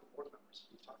a lot of the board members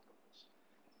we've talked about this,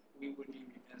 we would be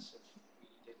remiss if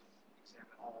we didn't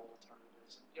examine all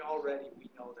alternatives. And, already we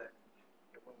know that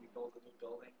when we build a new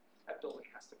building, that building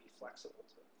has to be flexible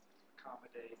to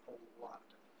accommodate a lot of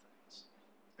different things.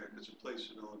 Yeah, because a place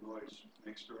in Illinois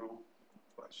makes their own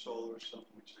by solar or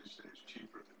something, which they say is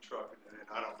cheaper than trucking it in.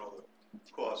 I don't know the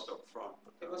cost up front.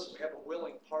 But hey, listen, we have a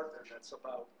willing partner that's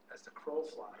about, as the crow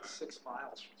flies, 6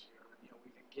 miles from here. And,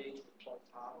 we've engaged with Plug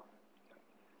Power.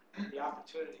 The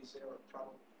opportunities there are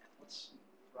probably endless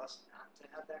for us not to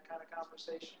have that kind of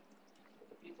conversation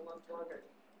with the people in Plug. I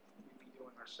think we'd be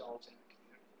doing ourselves in the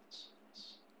community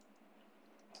this.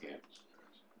 Yeah.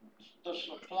 The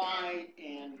supply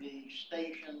and the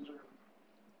stations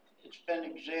it's been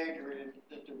exaggerated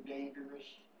that they're dangerous,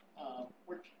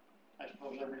 which I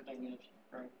suppose everything is,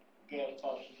 right? Gas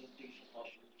buses and diesel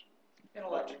buses. And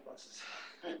electric buses.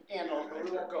 And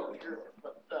we won't go there,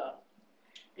 but,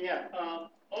 yeah,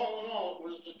 all in all, it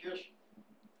was just,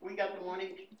 we got the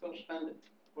money, go spend it,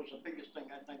 was the biggest thing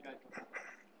I think I took.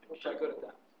 We're pretty good at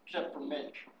that. Except for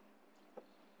Mitch.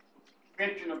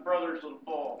 Mitch and the brothers of the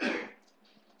ball.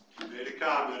 You made a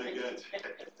comment again.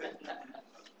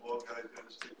 All guys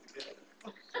gotta stick together.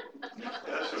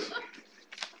 That's what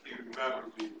he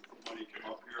remembered me from when he came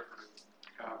up here for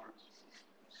the conference.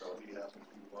 So he asked me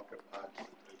to walk up behind me.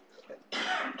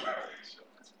 So,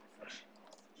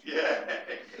 yeah.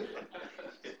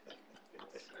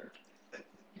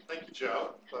 Thank you,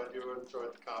 Joe. Glad you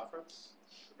enjoyed the conference.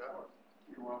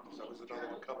 You're welcome. So there's another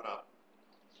one coming up.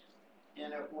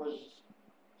 And it was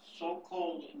so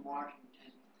cold in Washington.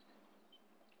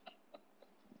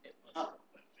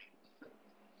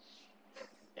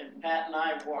 And Pat and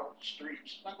I walked the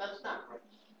streets, but that's not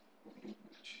right.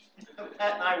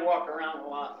 Pat and I walk around a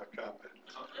lot.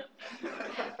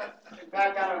 In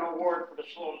fact, got an award for the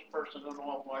slowest person in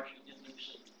all of Washington,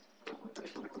 D.C.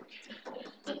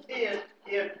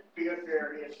 He had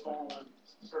fair, he had fallen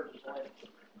for his life.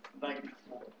 Thank you.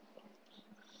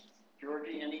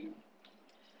 Georgie, any?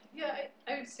 Yeah,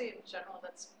 I would say in general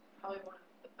that's probably one of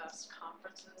the best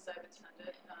conferences I've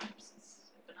attended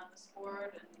since I've been on this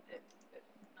board, and if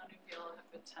none of you all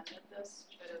have attended this,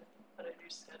 try to put it in your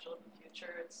schedule in the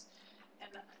future.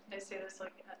 And I say this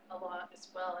like a lot as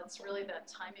well, it's really that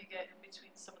time you get in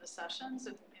between some of the sessions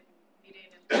and meeting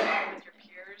and talking with your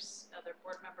peers, other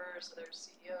board members, other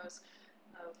CEOs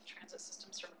of transit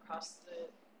systems from across the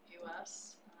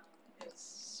U.S. Is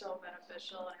so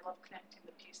beneficial, and I love connecting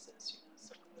the pieces.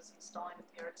 Someone was installing a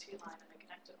BRT line, and I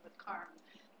connected with Carm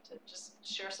to just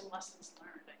share some lessons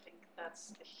learned. I think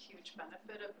that's a huge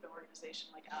benefit of an organization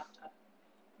like APTA.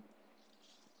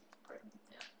 Great.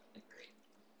 Yeah, I agree.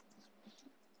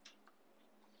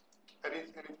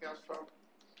 Anything else from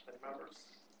any members?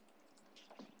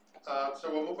 So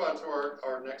we'll move on to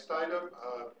our next item.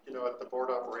 At the Board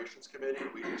Operations Committee,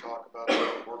 we talk about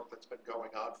the work that's been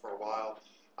going on for a while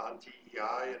on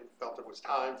DEI and felt it was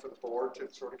time for the board to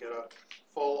sort of get a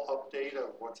full update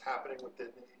of what's happening within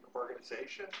the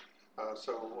organization.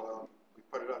 So we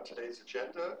put it on today's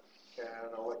agenda,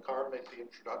 and I'll let Carm make the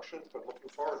introductions, but looking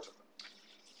forward to it.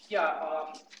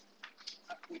 Yeah,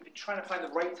 we've been trying to find the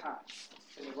right time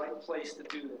and the right place to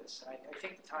do this, and I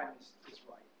think the time is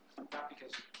right. Not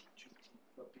because of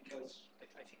Juneteenth, but because I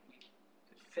think we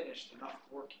have finished enough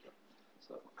work here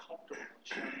so that we're comfortable in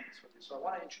sharing this with you. So I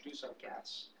want to introduce our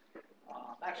guests.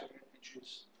 Actually, I'm going to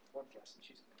introduce one guest, and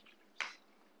she's going to introduce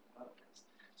another guest.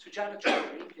 Sujata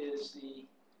Chaudhary is the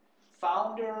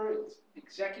founder,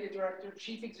 executive director,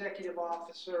 chief executive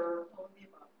officer,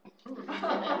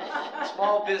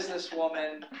 small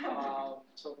businesswoman,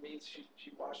 so it means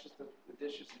she washes the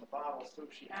dishes and the bottles too.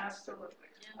 She has to.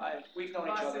 We've known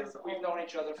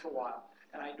each other for a while,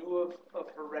 and I knew of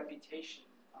her reputation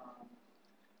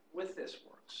with this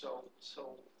work. So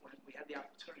when we had the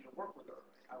opportunity to work with her,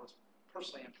 I was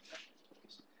personally and professionally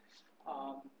pleased.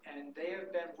 And they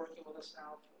have been working with us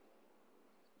now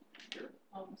for a year,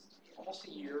 almost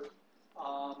a year,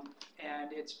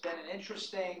 and it's been an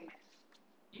interesting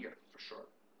year for sure.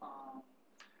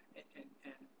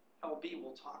 And LB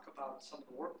will talk about some of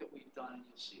the work that we've done, and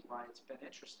you'll see why it's been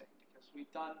interesting, because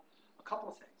we've done a couple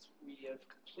of things. We have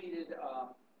completed,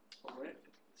 we're in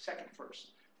second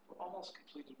first, we're almost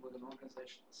completed with an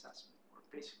organizational assessment where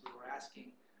basically we're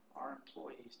asking our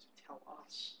employees to tell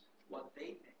us what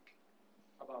they think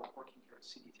about working here at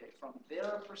CDTA from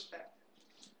their perspective.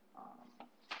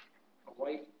 A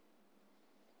white,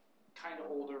 kind of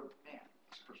older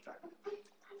man's perspective.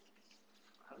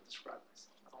 How to describe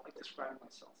myself? I don't like describing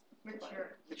myself. Mature.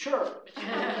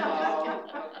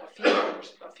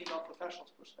 A female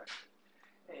professional's perspective.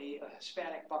 A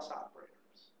Hispanic bus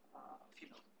operator's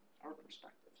female, her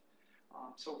perspective.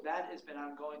 So that has been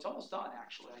ongoing. It's almost done,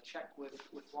 actually. I checked with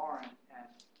Lauren,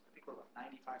 and I think we're about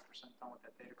 95% done with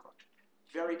that data collection.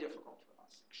 Very difficult for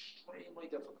us, extremely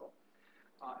difficult.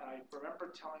 And I remember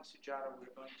telling Sujata we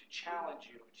were going to challenge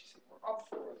you, and she said, we're up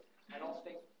for it. I don't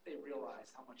think they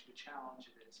realized how much of a challenge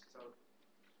it is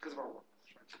because of our work.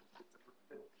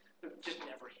 Right? They're just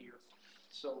never here.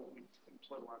 So we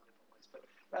employ a lot of different ways. But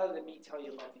rather than me tell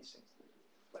you about these things,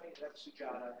 let me have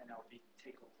Sujata and LB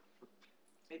take over for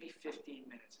maybe 15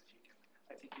 minutes if you can.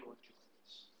 I think you'll enjoy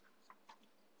this.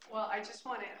 Well, I just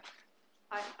want to,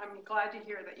 I'm glad to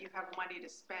hear that you have money to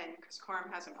spend because Carm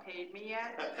hasn't paid me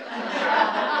yet. The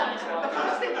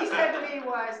first thing he said to me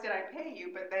was, did I pay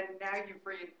you? But then now you've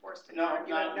reinforced it. No,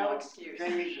 you have no excuse.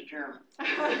 Jamie's the chairman.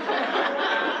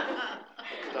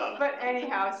 But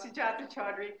anyhow, Sujata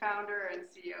Chaudhary, founder and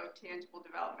CEO of Tangible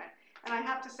Development. And I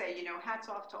have to say, hats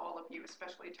off to all of you,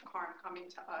 especially to Carm coming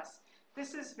to us.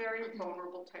 This is very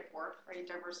vulnerable type work, right?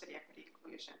 Diversity, equity,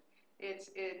 inclusion.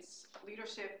 It's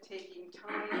leadership taking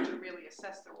time to really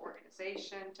assess their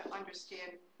organization, to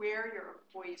understand where your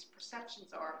employees'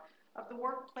 perceptions are of the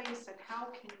workplace and how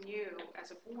can you,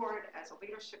 as a board, as a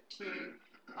leadership team,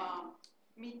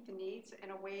 meet the needs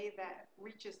in a way that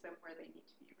reaches them where they need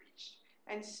to be reached.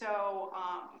 And so,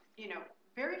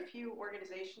 very few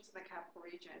organizations in the capital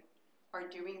region are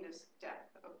doing this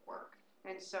depth of work.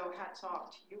 And so hats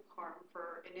off to you, Carm,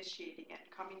 for initiating it,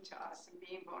 coming to us and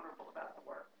being vulnerable about the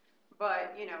work.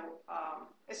 But,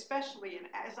 especially, and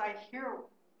as I hear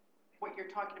what you're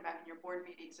talking about in your board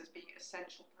meetings as being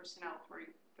essential personnel through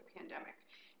the pandemic.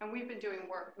 And we've been doing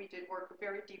work, we did work,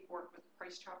 very deep work with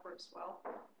Price Chopper as well,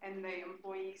 and the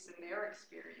employees and their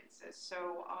experiences.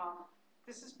 So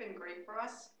this has been great for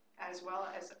us, as well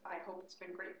as I hope it's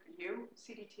been great for you,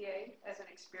 CDTA, as an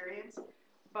experience.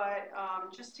 But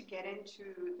just to get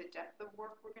into the depth of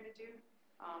work we're going to do,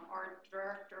 our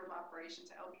Director of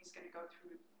Operations, LB, is going to go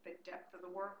through the depth of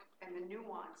the work and the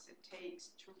nuance it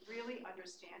takes to really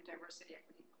understand diversity,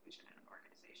 equity, inclusion in an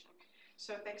organization.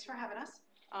 So thanks for having us.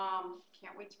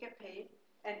 Can't wait to get paid.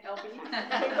 And LB,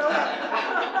 take over.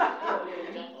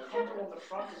 Comfortable in the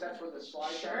front, because that's where the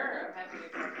slides are. Sure, I'm happy to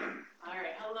come in. All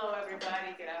right, hello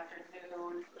everybody, good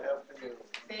afternoon. Good afternoon.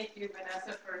 Thank you,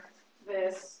 Vanessa, for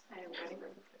this.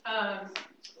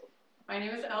 My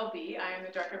name is LB. I am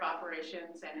the Director of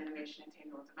Operations and Innovation and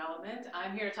Tangible Development.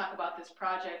 I'm here to talk about this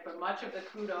project, but much of the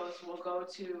kudos will go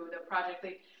to the project.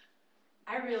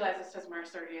 I realized this says March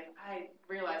 30th. I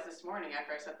realized this morning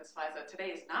after I set the slides that today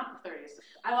is not the 30th.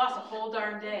 I lost a whole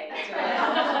darn day today.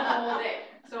 A whole day.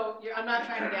 So I'm not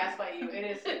trying to gaslight you. It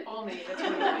is only the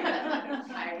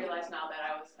 29th. I realize now that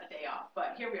I was a day off,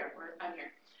 but here we are. I'm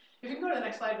here. If you can go to the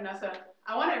next slide, Vanessa.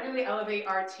 I want to really elevate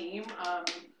our team.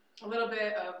 A little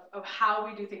bit of how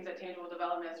we do things at Tangible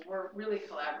Development is we're really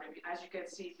collaborative. As you can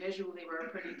see visually, we're a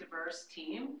pretty diverse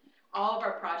team. All of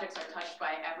our projects are touched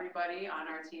by everybody on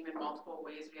our team in multiple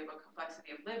ways. We have a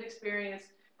complexity of lived experience,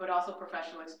 but also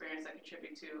professional experience that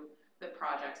contribute to the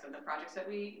projects. And the projects that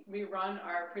we run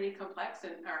are pretty complex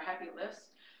and are heavy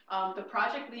lifts. The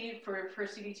project lead for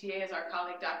CDTA is our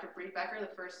colleague, Dr. Bree Becker,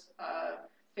 the first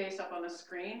face up on the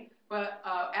screen. But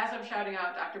as I'm shouting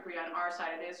out Dr. Bree on our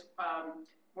side, it is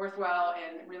worthwhile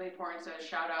and really important to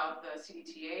shout out the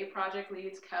CDTA project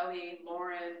leads, Kelly,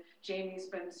 Lauren, Jamie's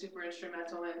been super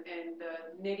instrumental in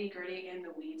the nitty gritty in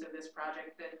the weeds of this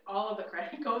project. That all of the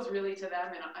credit goes really to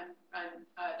them and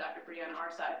Dr. Bree on our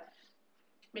side.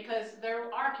 Because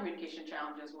there are communication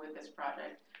challenges with this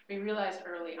project. We realized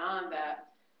early on that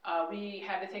we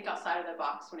had to think outside of the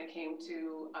box when it came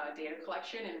to data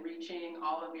collection and reaching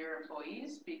all of your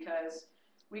employees, because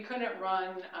we couldn't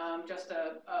run just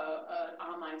an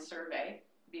online survey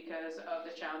because of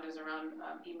the challenges around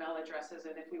email addresses.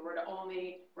 And if we were to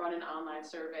only run an online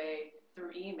survey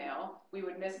through email, we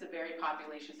would miss the very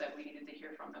populations that we needed to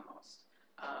hear from the most.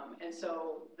 And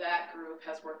so that group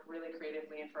has worked really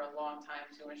creatively and for a long time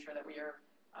to ensure that we are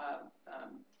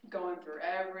going through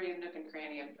every nook and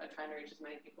cranny and trying to reach as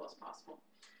many people as possible.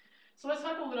 So let's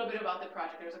talk a little bit about the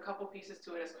project. There's a couple pieces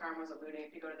to it, as Carmen was alluding.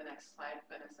 If you go to the next slide,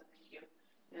 Vanessa, thank you.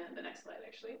 And the next slide,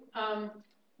 actually.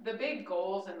 The big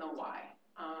goals and the why.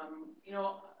 You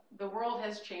know, the world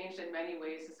has changed in many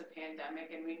ways since the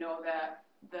pandemic, and we know that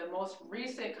the most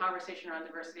recent conversation around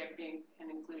diversity, equity, and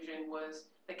inclusion was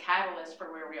the catalyst for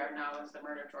where we are now, is the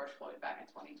murder of George Floyd back in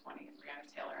 2020, and Breonna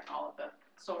Taylor, and all of the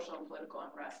social and political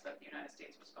unrest that the United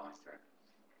States was going through.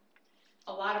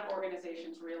 A lot of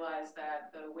organizations realize that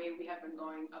the way we have been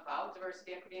going about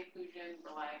diversity, equity, inclusion,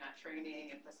 relying on training,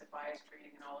 implicit bias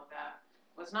training, and all of that,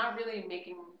 was not really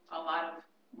making a lot of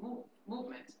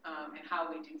movement in how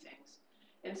we do things.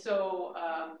 And so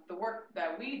the work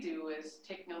that we do is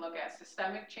taking a look at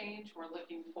systemic change. We're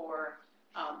looking for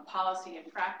policy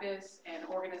and practice and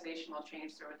organizational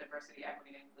change through a diversity,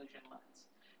 equity, and inclusion lens.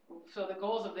 So the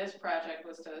goals of this project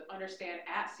was to understand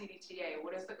at CDTA,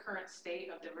 what is the current state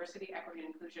of diversity, equity,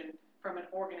 and inclusion from an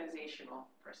organizational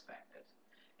perspective.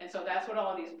 And so that's what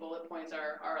all of these bullet points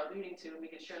are alluding to, and we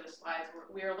can share the slides.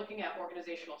 We are looking at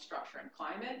organizational structure and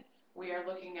climate. We are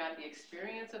looking at the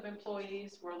experience of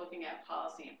employees. We're looking at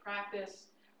policy and practice.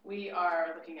 We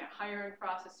are looking at hiring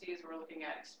processes. We're looking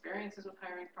at experiences with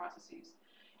hiring processes.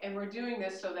 And we're doing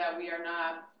this so that we are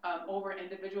not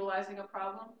over-individualizing a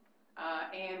problem,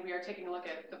 and we are taking a look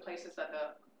at the places that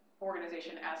the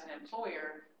organization as an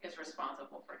employer is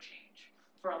responsible for change.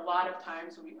 For a lot of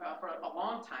times, for a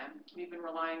long time, we've been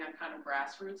relying on kind of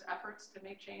grassroots efforts to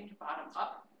make change, bottom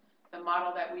up. The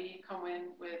model that we come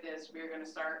in with is we're going to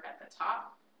start at the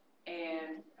top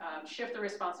and shift the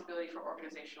responsibility for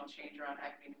organizational change around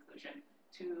equity and inclusion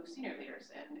to senior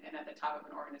leaders and at the top of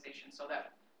an organization, so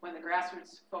that when the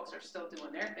grassroots folks are still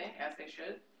doing their thing, as they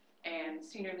should, and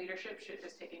senior leadership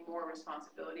is taking more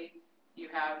responsibility, you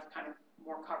have kind of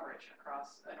more coverage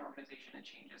across an organization, and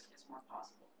change is more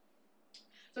possible.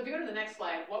 So if you go to the next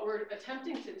slide, what we're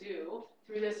attempting to do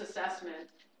through this assessment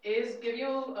is give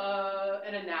you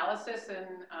an analysis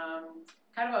and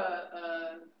kind of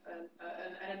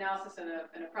an analysis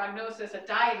and a prognosis, a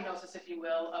diagnosis, if you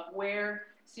will, of where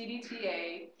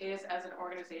CDTA is as an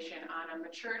organization on a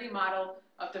maturity model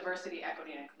of diversity,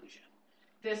 equity, and inclusion.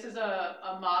 This is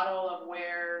a model of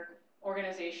where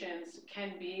organizations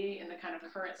can be in the kind of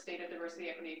current state of diversity,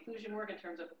 equity, inclusion work in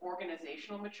terms of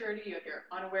organizational maturity. You have your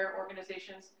unaware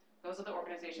organizations. Those are the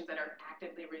organizations that are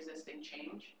actively resisting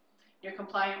change. Your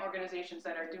compliant organizations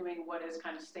that are doing what is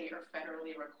kind of state or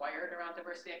federally required around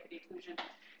diversity, equity, inclusion.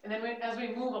 And then as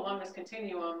we move along this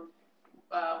continuum,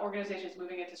 organizations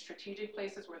moving into strategic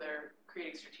places where they're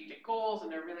creating strategic goals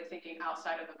and they're really thinking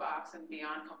outside of the box and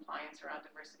beyond compliance around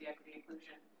diversity, equity,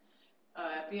 inclusion.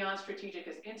 Beyond strategic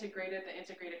is integrated. The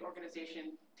integrated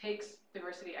organization takes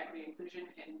diversity, equity,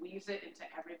 inclusion and weaves it into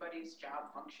everybody's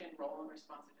job, function, role, and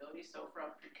responsibility. So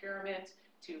from procurement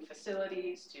to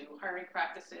facilities to hiring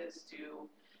practices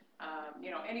to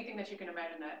anything that you can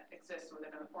imagine that exists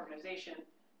within an organization,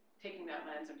 taking that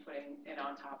lens and putting it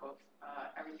on top of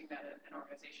everything that an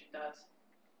organization does.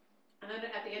 And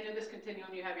then at the end of this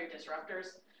continuum, you have your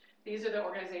disruptors. These are the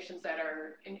organizations that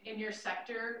are in your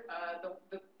sector,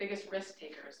 the biggest risk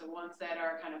takers, the ones that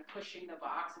are kind of pushing the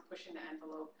box and pushing the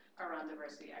envelope around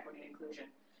diversity, equity, and inclusion.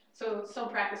 So some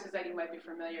practices that you might be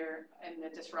familiar in the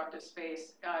disruptive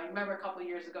space. You remember a couple of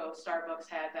years ago, Starbucks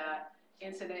had that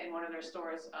incident in one of their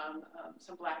stores.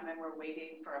 Some black men were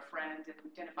waiting for a friend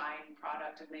and didn't buy any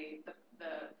product, and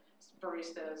the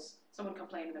baristas, someone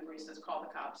complained, and the baristas called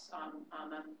the cops on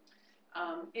them.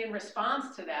 In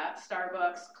response to that,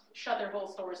 Starbucks shut their whole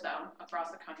stores down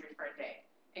across the country for a day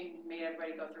and made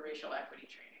everybody go through racial equity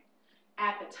training.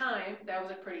 At the time, that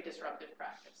was a pretty disruptive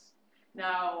practice.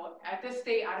 Now, at this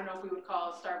state, I don't know if we would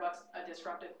call Starbucks a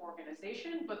disruptive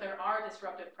organization, but there are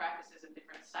disruptive practices in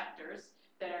different sectors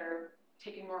that are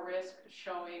taking more risk,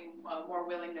 showing more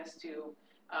willingness to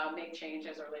make change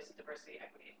as it relates to diversity,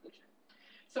 equity, inclusion.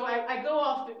 So I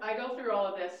go through all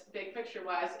of this big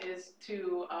picture-wise is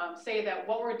to say that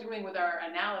what we're doing with our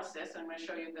analysis, I'm going to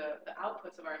show you the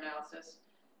outputs of our analysis.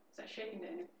 Is that shaking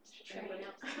the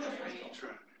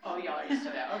Oh, y'all are used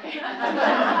to that. Okay.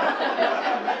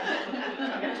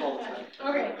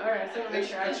 Okay. All right. So make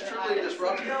sure it's truly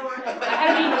disruptive. I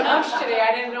had to eat lunch today.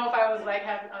 I didn't know if I was like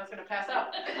I was going to pass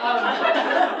out.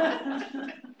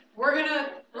 We're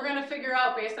gonna figure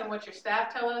out based on what your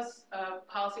staff tell us,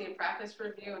 policy and practice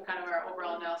review, and kind of our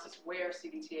overall analysis where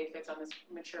CDTA fits on this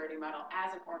maturity model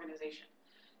as an organization.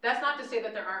 That's not to say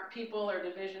that there aren't people or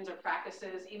divisions or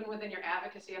practices, even within your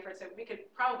advocacy efforts, that we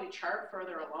could probably chart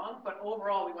further along, but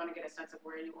overall we want to get a sense of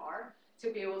where you are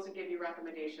to be able to give you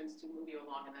recommendations to move you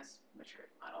along in this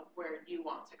maturity model where you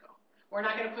want to go. We're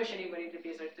not going to push anybody to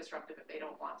be disruptive if they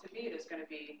don't want to be. It is going to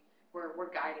be, we're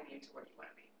guiding you to where you want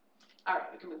to be. All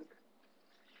right, we can move through.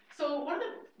 So one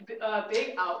of the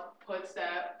big outputs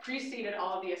that preceded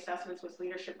all of the assessments was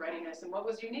leadership readiness. And what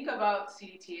was unique about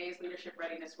CDTA's leadership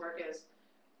readiness work is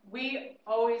we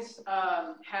always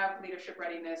have leadership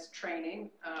readiness training.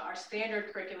 Our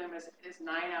standard curriculum is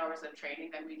 9 hours of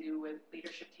training that we do with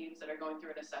leadership teams that are going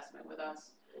through an assessment with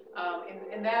us.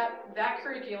 And that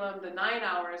curriculum, the 9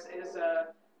 hours, is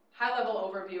a high-level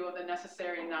overview of the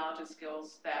necessary knowledge and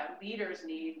skills that leaders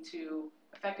need to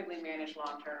effectively manage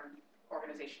long-term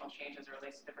organizational change as it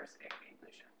relates to diversity, equity,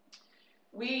 inclusion.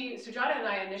 Sujata and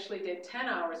I initially did 10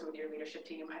 hours with your leadership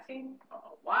team, I think a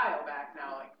while back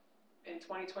now, like in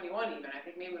 2021 even. I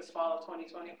think maybe it was fall of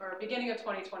 2020, or beginning of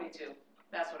 2022.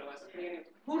 That's what it was.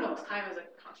 Who knows? Time is a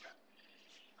construct.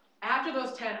 After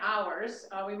those 10 hours,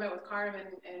 we met with Carmen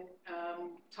and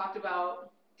talked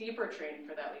about deeper training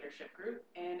for that leadership group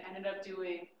and ended up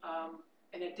doing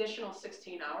an additional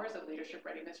 16 hours of leadership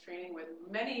readiness training with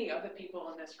many of the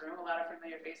people in this room, a lot of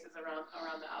familiar faces around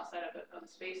the outside of the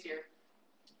space here.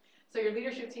 So your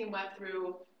leadership team went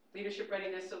through leadership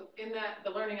readiness. So in that, the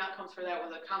learning outcomes for that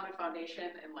was a common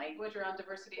foundation and language around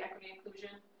diversity, equity, inclusion,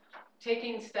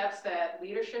 taking steps that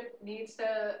leadership needs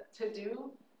to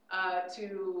do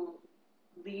to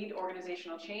lead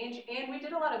organizational change. And we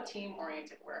did a lot of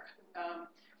team-oriented work.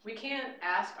 We can't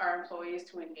ask our employees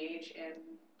to engage in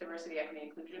diversity, equity,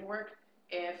 inclusion work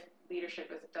if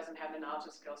leadership doesn't have the knowledge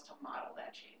and skills to model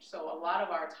that change. So a lot of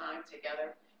our time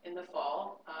together in the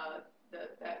fall,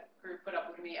 that group put up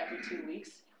with me every 2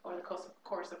 weeks over the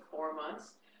course of 4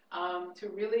 months to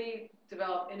really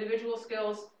develop individual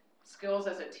skills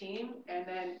as a team, and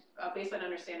then a baseline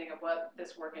understanding of what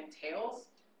this work entails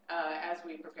as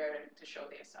we prepare to show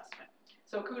the assessment.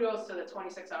 So kudos to the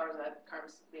 26 hours that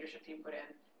Carmen's leadership team put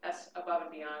in. That's above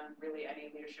and beyond really any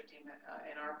leadership team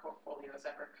in our portfolio has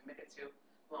ever committed to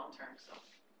long term. So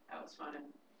that was fun, and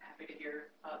happy to hear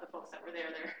the folks that were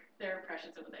there, their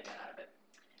impressions of what they got out of it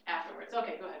afterwards.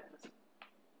 Okay, go ahead.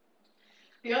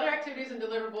 The other activities and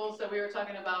deliverables that we were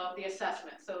talking about, the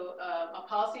assessment. So a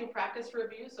policy and practice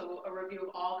review, so a review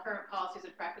of all current policies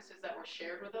and practices that were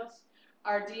shared with us.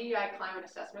 Our DEI climate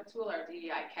assessment tool, our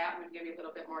DEI CAT, I'm going to give you a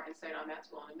little bit more insight on that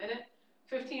tool in a minute.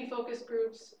 15 focus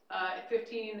groups,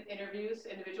 15 interviews,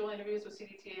 individual interviews with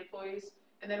CDTA employees,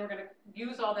 and then we're going to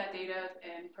use all that data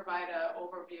and provide an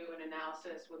overview and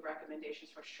analysis with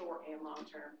recommendations for short and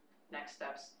long-term next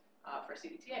steps for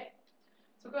CDTA.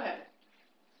 So go ahead.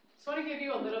 Just want to give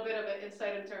you a little bit of an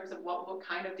insight in terms of what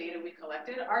kind of data we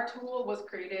collected. Our tool was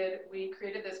created, we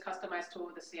created this customized tool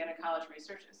with the Siena College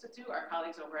Research Institute, our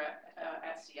colleagues over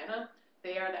at Siena.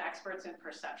 They are the experts in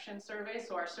perception surveys.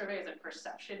 So our survey is a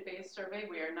perception-based survey.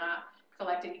 We are not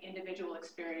collecting individual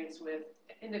experiences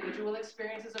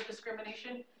of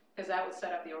discrimination, because that would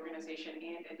set up the organization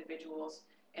and individuals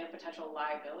in a potential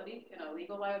liability, in a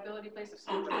legal liability place. If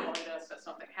someone reported us that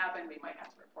something happened, we might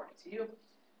have to report it to you.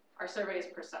 Our survey is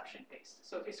perception-based.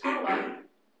 So if you scroll up,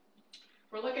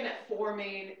 we're looking at four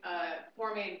main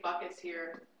buckets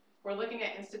here. We're looking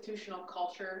at institutional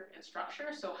culture and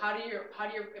structure. So how do your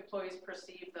employees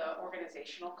perceive the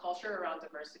organizational culture around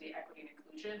diversity, equity, and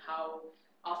inclusion? How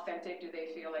authentic do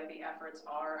they feel like the efforts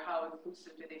are? How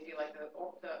inclusive do they feel like the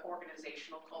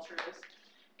organizational culture is?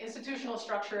 Institutional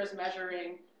structure is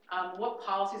measuring what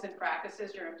policies and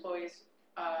practices your employees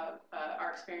are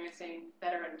experiencing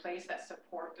that are in place that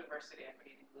support diversity,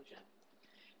 equity, and inclusion.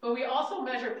 But we also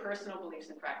measure personal beliefs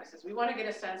and practices. We want to get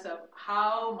a sense of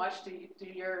how much do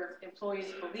your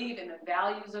employees believe in the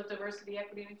values of diversity,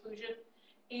 equity, and inclusion,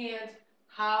 and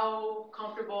how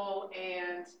comfortable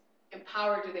and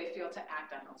empowered do they feel to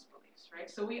act on those beliefs, right?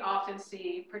 So we often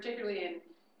see, particularly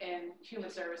in human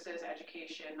services,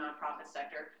 education, nonprofit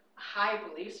sector, high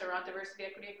beliefs around diversity,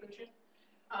 equity, inclusion,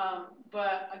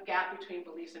 but a gap between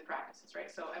beliefs and practices, right?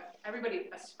 So everybody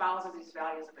espouses these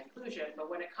values of inclusion, but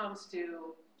when it comes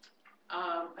to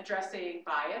addressing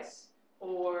bias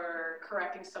or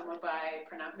correcting someone by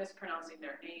mispronouncing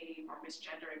their name or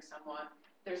misgendering someone,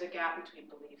 there's a gap between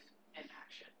belief and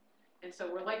action. And so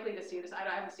we're likely to see this, I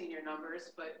haven't seen your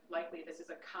numbers, but likely this is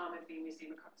a common theme we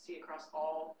see across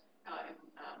all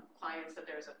clients, that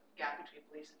there's a gap between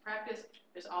beliefs and practice.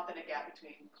 There's often a gap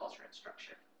between culture and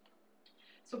structure.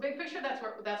 So big picture, that's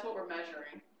what we're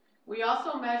measuring. We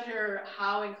also measure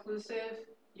how inclusive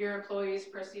your employees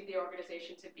perceive the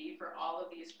organization to be for all of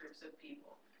these groups of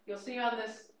people. You'll see on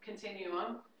this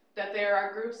continuum that there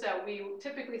are groups that we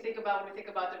typically think about when we think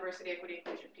about diversity, equity,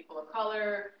 inclusion: people of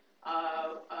color,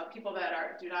 people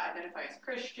that do not identify as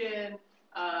Christian,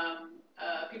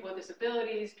 people with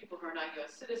disabilities, people who are not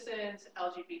U.S. citizens,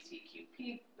 LGBTQ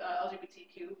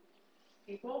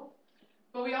people.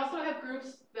 But we also have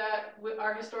groups that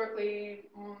are historically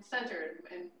centered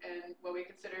in what we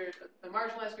consider the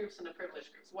marginalized groups and the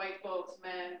privileged groups: white folks,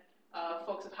 men,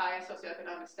 folks of high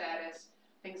socioeconomic status,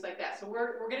 things like that. So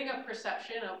we're getting a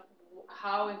perception of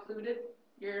how included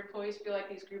your employees feel like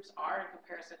these groups are in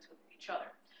comparison to each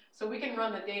other. So we can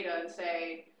run the data and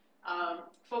say,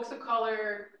 folks of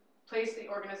color place the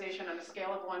organization on a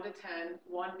scale of 1 to 10,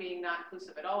 1 being not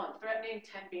inclusive at all and threatening,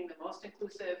 10 being the most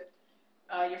inclusive.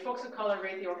 Your folks of color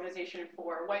rate the organization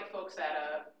for white folks at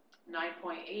a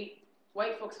 9.8.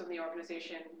 White folks in the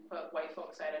organization put white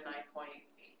folks at a 9.8.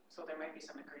 So there might be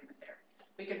some agreement there.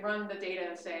 We can run the data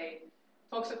and say,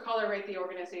 folks of color rate the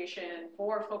organization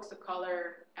for folks of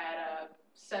color at a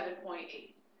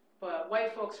 7.8. But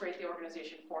white folks rate the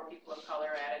organization for people of color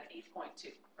at an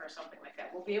 8.2 or something like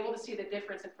that. We'll be able to see the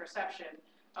difference in perception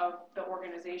of the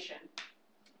organization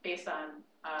based on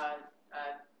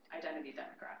identity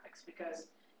demographics, because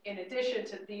in addition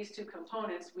to these two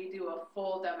components, we do a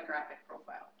full demographic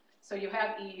profile. So you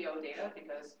have EEO data,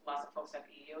 because lots of folks have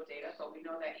EEO data, but we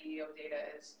know that EEO data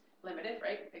is limited,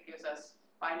 right? It gives us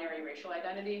binary racial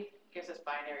identity, gives us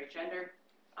binary gender,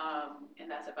 and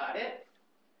that's about it.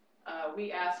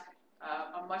 We ask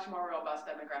a much more robust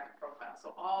demographic profile.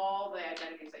 So all the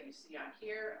identities that you see on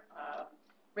here,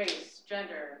 race,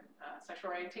 gender,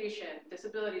 sexual orientation,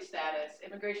 disability status,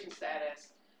 immigration status,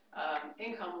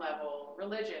 income level,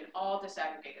 religion, all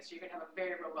disaggregated. So you're going to have a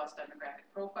very robust demographic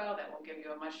profile that will give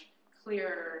you a much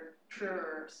clearer,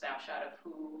 truer snapshot of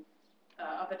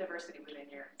of the diversity within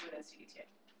CDTA.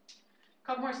 A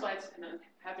couple more slides, and then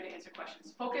happy to answer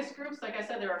questions. Focus groups, like I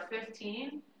said, there are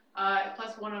 15,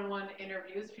 plus one-on-one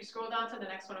interviews. If you scroll down to the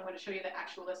next one, I'm going to show you the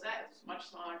actual list. That is much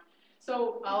smaller.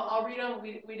 So I'll read them.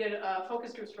 We did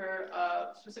focus groups for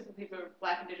specifically for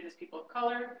Black, Indigenous people of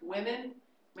color, women,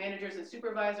 managers and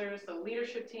supervisors, the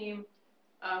leadership team,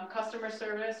 customer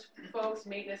service folks,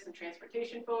 maintenance and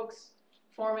transportation folks,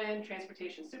 foremen,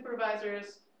 transportation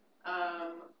supervisors,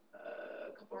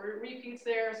 a couple of repeats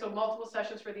there, so multiple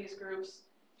sessions for these groups,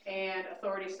 and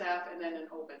authority staff, and then an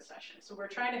open session. So we're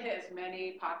trying to hit as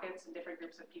many pockets and different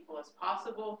groups of people as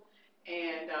possible,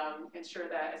 and ensure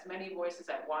that as many voices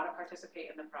that want to participate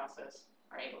in the process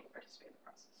are able to participate in the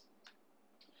process.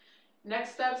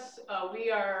 Next steps,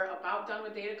 we are about done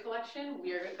with data collection.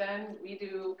 We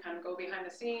do kind of go behind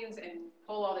the scenes and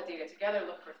pull all the data together,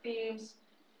 look for themes,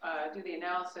 do the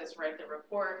analysis, write the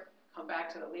report, come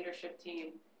back to the leadership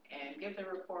team and give the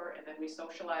report, and then we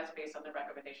socialize based on the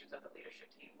recommendations of the leadership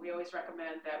team. We always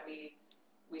recommend that we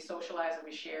socialize and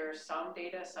we share some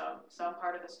data, some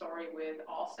part of the story with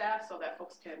all staff so that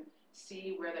folks can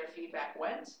see where their feedback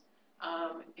went.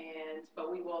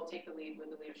 But we will take the lead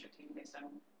with the leadership team based on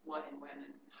what and when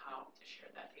and how to share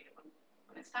that data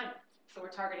when it's time. So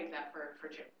we're targeting that for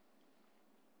June.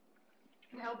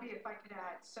 And LB, if I could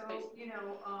add, so,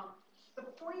 the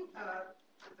point of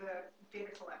the data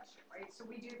collection, right? So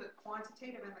we do the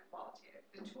quantitative and the qualitative.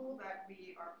 The tool that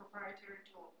our proprietary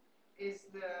tool is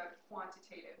the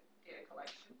quantitative data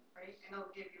collection, right? And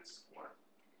it'll give you a score.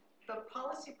 The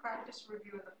policy practice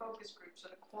review and the focus groups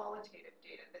are the qualitative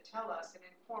data that tell us and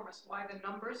inform us why the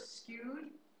numbers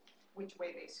skewed, which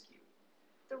way they skewed.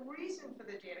 The reason for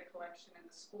the data collection and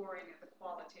the scoring of the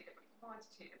qualitative and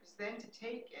quantitative is then to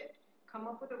take it, come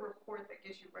up with a report that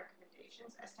gives you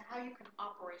recommendations as to how you can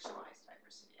operationalize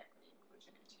diversity, equity,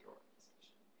 inclusion into your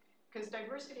organization. Because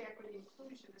diversity, equity,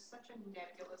 inclusion is such a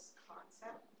nebulous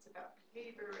concept. It's about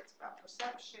behavior, it's about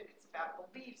perception, it's about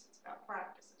beliefs, it's about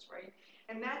practices, right?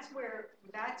 And that's where it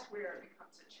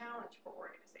becomes a challenge for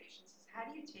organizations, is how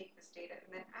do you take this data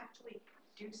and then actually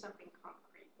do something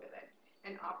concrete with it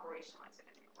and operationalize it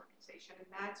in your organization?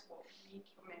 And that's what we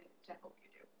come in to help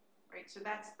you do, right? So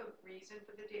that's the reason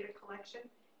for the data collection.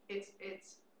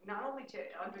 It's not only to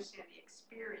understand the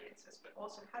experiences, but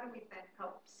also how do we then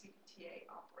help CBTA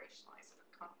operationalize it with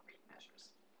concrete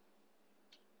measures?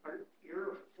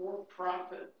 You're a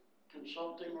for-profit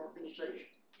consulting organization.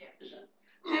 Yeah. Is that?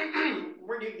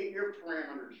 Where do you get your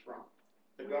parameters from?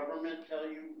 The government tell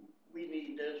you, we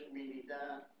need this, we need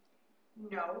that?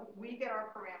 No, we get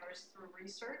our parameters through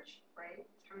research, right?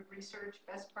 Through research,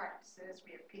 best practices.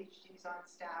 We have PhDs on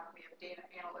staff. We have data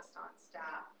analysts on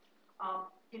staff.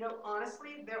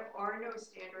 Honestly, there are no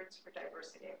standards for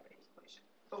diversity, equity, inclusion,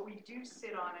 but we do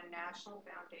sit on a national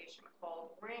foundation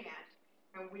called RAND,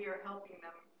 and we are helping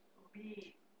them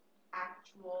lead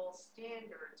actual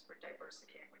standards for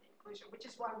diversity, equity, inclusion, which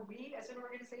is why we as an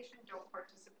organization don't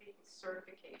participate in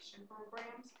certification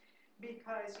programs,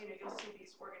 because you'll see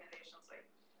these organizations like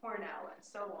Cornell and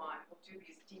so on will do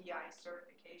these DEI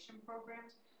certification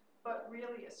programs, but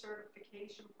really a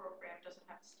certification program doesn't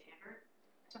have a standard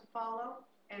to follow,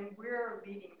 and we're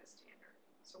leading the standard.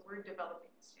 So we're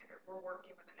developing the standard. We're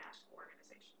working with the national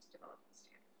organizations developing the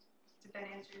standards. Did that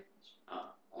answer your question?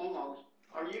 Almost.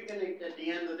 Are you gonna, at the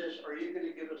end of this, are you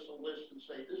gonna give us a list and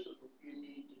say, this is what you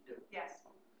need to do? Yes.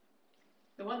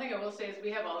 The one thing I will say is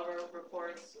we have all of our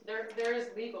reports, there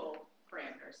is legal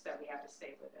parameters that we have to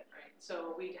stay within, right?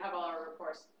 So we have all our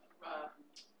reports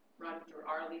run through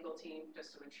our legal team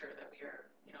just to ensure that we are,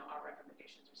 our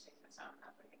recommendations are safe and sound,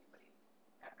 not putting anybody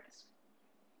at risk.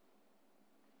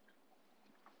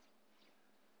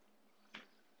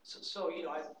 So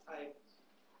I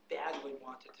badly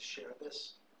wanted to share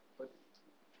this, but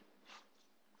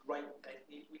we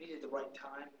needed the right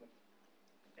time,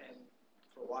 and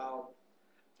for a while,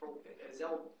 as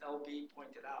LB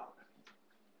pointed out,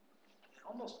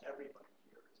 almost everybody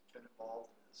here has been involved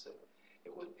in this.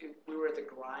 We were at the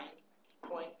grind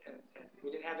point, and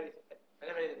we didn't have anything. I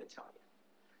didn't have anything to tell you.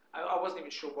 I wasn't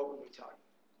even sure what we would tell you.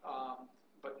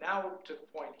 But now we're to the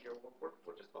point here where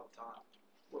we're just about done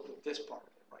with this part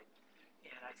of it, right?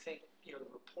 And I think the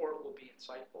report will be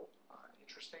insightful,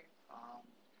 interesting.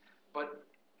 But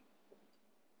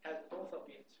as both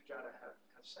LB and Sujata have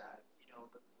said,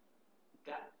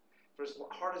 that for as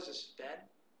hard as this has been,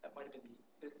 that might have been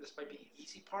this might be the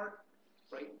easy part,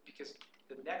 right? Because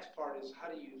the next part is how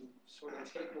do you sort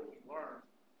of take what we learn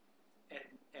and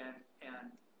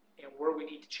where we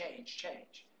need to change.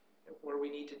 Where we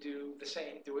need to do the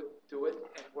same, do it,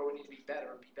 and where we need to be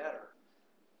better.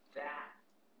 That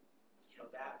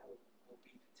that will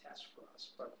be the test for us.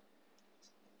 But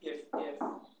if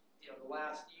the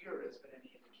last year has been any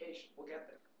indication, we'll get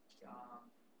there.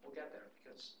 We'll get there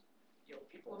because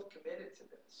people have committed to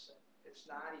this. It's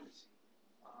not easy.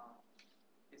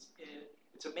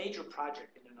 It's a major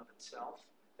project in and of itself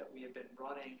that we have been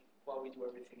running while we do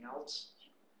everything else.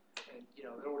 And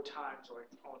there were times like,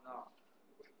 oh no,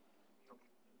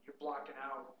 you're blocking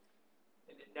out,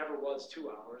 and it never was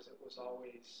 2 hours. It was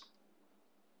always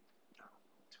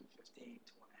 2:15,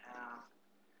 2.5.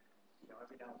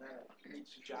 Every now and then I meet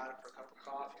Sujata for a cup of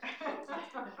coffee.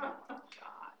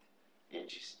 God,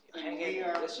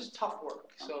 this is tough work.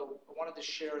 So I wanted to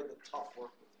share the tough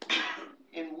work with you.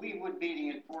 And we would be the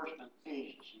enforcement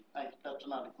agency. That's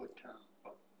not a good term.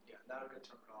 But. Yeah, not a good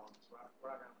term at all. We're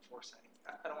not going to enforce anything.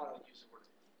 I don't want to use the word.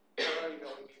 I don't even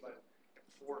know what we mean by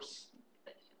enforce.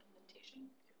 Implementation.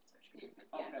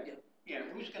 Okay. Yeah.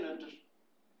 Who's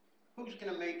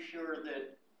gonna make sure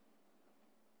that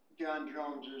John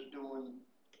Jones is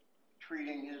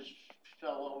treating his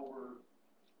fellow or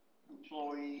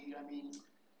employee? I mean,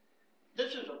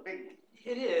 this is a big.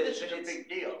 It is. This is a big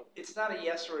deal. It's not a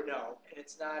yes or a no, and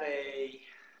it's not a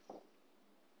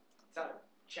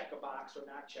check a box or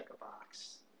not check a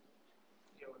box.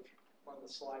 One of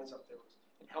the slides up there was,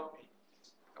 and help me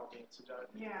answer that.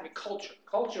 Yeah. I mean,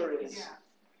 culture is. Yeah.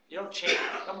 You don't change.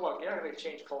 You're not going to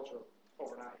change culture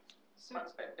overnight. So to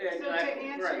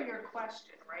answer your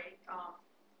question, right?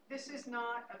 This is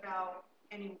not about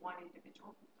any one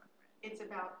individual. It's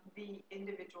about the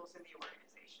individuals in the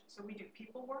organization. So we do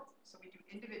people work, so we do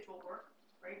individual work,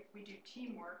 right? We do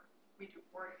teamwork, we do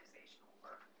organizational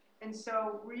work. And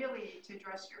so really, to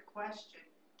address your question,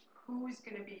 who's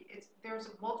going to be, there's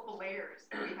multiple layers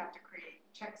that we have to create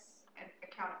checks and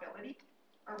accountability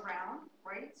around,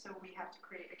 right? So we have to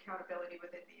create accountability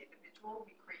within the individual,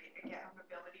 we create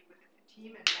accountability within the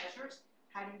team and measures,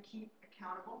 How do you keep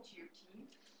accountable to your team?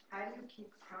 How do you keep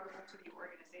accountable to the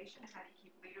organization? How do you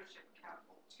keep leadership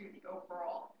accountable to the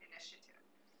overall initiative,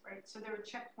 right? So there are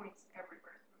checkpoints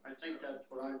everywhere. I think that's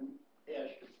what I'm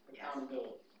asking,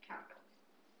 accountability. Accountability.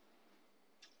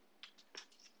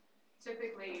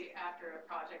 Typically, after a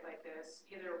project like this,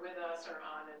 either with us or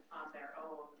on their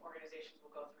own, organizations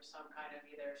will go through some kind of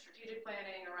either strategic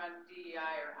planning around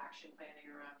DEI or action planning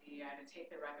around DEI to take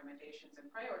the recommendations and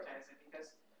prioritize it,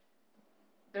 because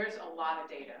there's a lot of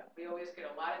data. We always get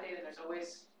a lot of data. There's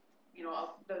always, you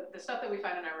know, the stuff that we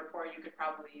find in our report you could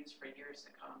probably use for years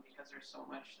to come, because there's so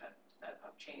much that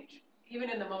of change. Even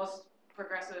in the most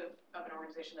progressive of an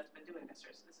organization that's been doing this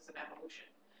is an evolution.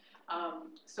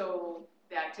 So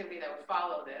the activity that would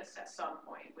follow this at some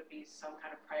point would be some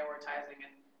kind of prioritizing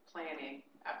and planning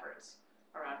efforts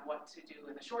around what to do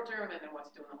in the short term, and then what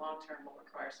to do in the long term will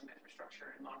require some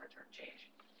infrastructure and longer term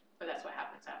change. But that's what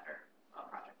happens after a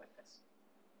project like this.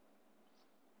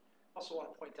 Also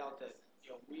want to point out that,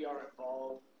 you know, we are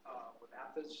involved with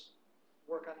APTA's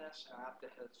work on this, and APTA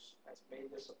has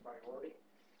made this a priority.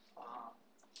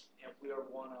 And we are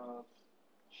one of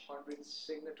 100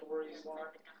 signatories,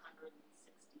 Lauren.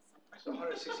 160 something. So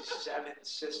 167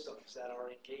 systems that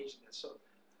are engaged in this. So,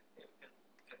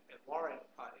 and Lauren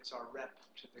is our rep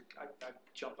to the.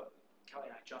 Kelly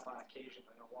and I jump on occasion.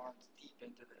 I know Lauren's deep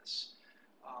into this.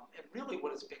 And really,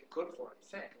 what it's been good for, I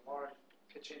think, and Lauren,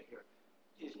 pitch in here,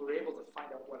 is we're able to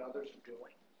find out what others are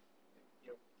doing,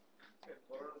 you know, and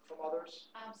learn from others.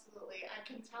 Absolutely. I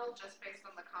can tell just based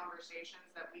on the conversations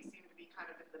that we seem to be kind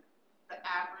of in the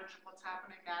average of what's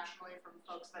happening nationally, from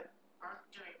folks that aren't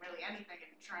doing really anything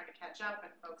and trying to catch up, and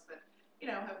folks that, you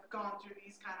know, have gone through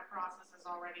these kind of processes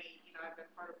already. You know, I've been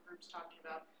part of groups talking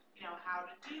about, you know, how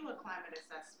to do a climate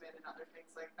assessment and other things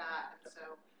like that. And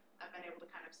so I've been able to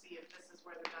kind of see if this is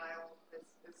where the dial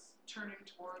is turning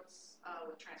towards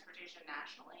with transportation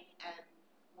nationally, and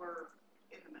we're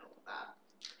in the middle of that,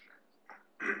 for sure.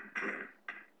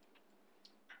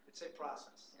 It's a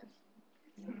process. Yes.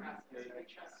 It's a process. We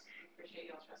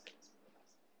appreciate y'all trusting us with the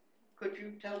process. Could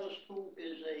you tell us who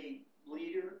is a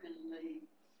leader in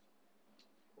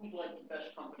who's like the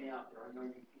best company out there? I know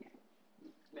you can't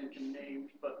mention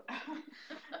names, but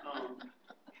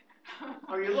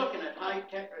are you looking at high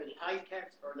tech? Is high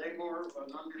tech, are they more of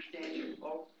an understanding of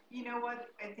both? You know what?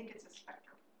 I think it's a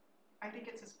spectrum. I think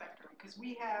it's a spectrum, because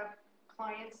we have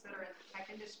clients that are in the tech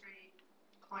industry,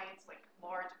 clients like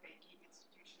large banking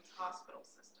institutions, hospital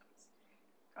systems,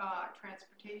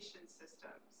 transportation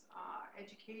systems,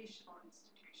 educational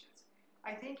institutions.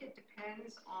 I think it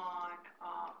depends on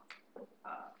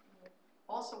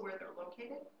also where they're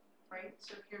located, right?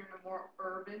 So if you're in a more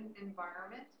urban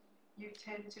environment, you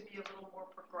tend to be a little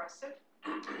more progressive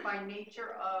by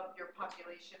nature of your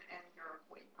population and your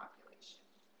employee population,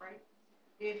 right?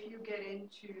 If you get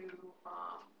into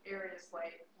areas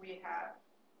like we have,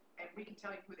 and we can tell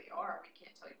you who they are, we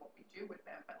can't tell you what we do with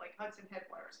them, but like Hudson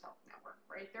Headwaters Health Network,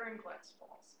 right? They're in Glens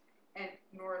Falls and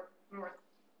north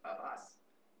of us.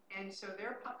 And so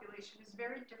their population is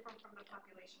very different from the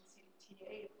population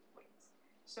CDTA employees.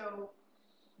 So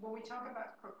when we talk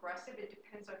about progressive, it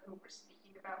depends on who we're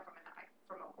speaking about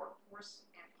from a workforce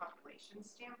and population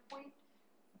standpoint,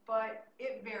 but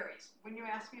it varies. When you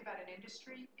ask me about an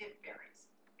industry, it varies.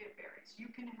 It varies.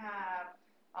 You can have,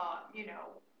 you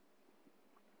know,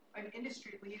 an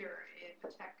industry leader in the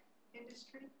tech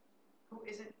industry who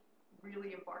isn't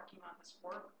really embarking on this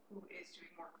work, who is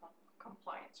doing more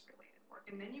compliance-related work,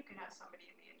 and then you can have somebody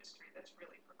in the industry that's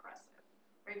really progressive,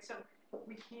 right? So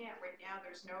we can't right now.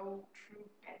 There's no true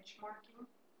benchmarking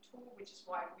tool, which is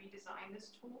why we designed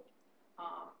this tool.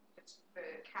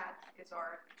 The CAT is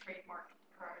our trademark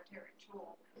proprietary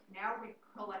tool. Now we've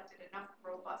collected enough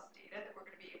robust data that we're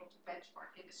going to be able to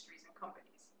benchmark industries and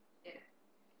companies in it,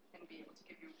 and be able to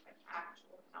give you an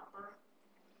actual number,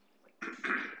 like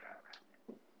around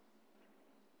it.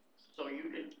 So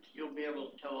you'll be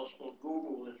able to tell us, well,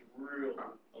 Google is really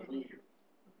a leader.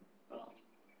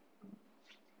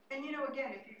 And you know,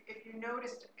 again, if you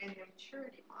noticed in the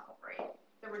maturity model, right,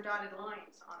 there were dotted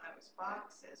lines on those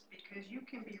boxes, because you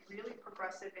can be really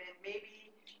progressive in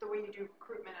maybe the way you do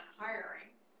recruitment and hiring,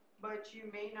 but you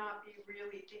may not be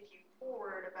really thinking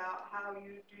forward about how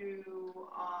you do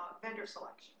vendor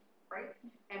selection, right?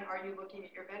 And are you looking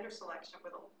at your vendor selection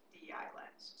with a DEI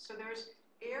lens? So there's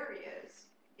areas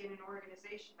in an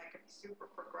organization that could be super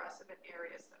progressive and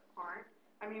areas that aren't.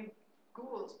 I mean,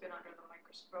 Google's been under the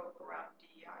microscope around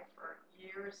DEI for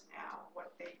years now.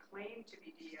 What they claimed to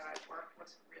be DEI work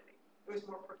wasn't really. It was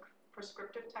more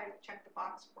prescriptive type, check the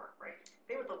box work, right?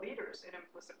 They were the leaders in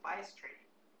implicit bias training.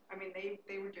 I mean,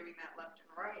 they were doing that left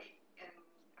and right, and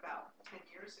about 10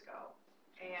 years ago,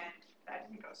 and that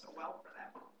didn't go so well for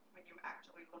them when you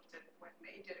actually looked at when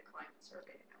they did a climate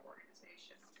survey in their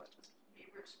organization of what the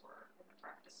behaviors were and the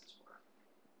practices were.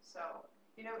 So,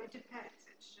 you know, it depends.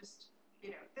 It's just,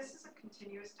 you know, this is a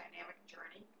continuous dynamic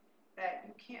journey that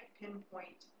you can't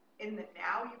pinpoint in the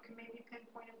now. You can maybe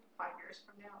pinpoint it 5 years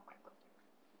from now. It might look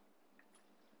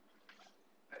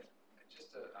different.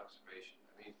 Just an observation.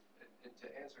 I mean, and to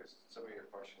answer some of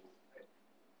your questions,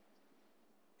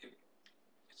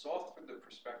 it's all through the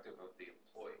perspective of the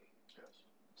employee. Yes.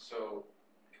 So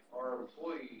if our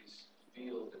employees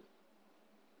feel that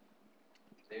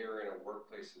they're in a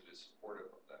workplace that is supportive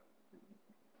of them,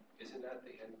 isn't that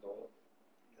the end goal?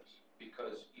 Yes.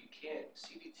 Because you can't,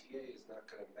 CDTA is not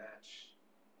going to match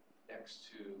next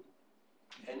to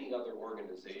any other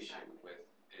organization with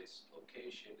its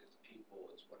location, its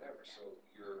people, its whatever. So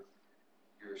your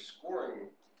scoring,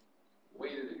 the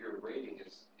way that your rating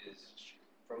is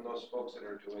from those folks that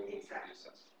are doing the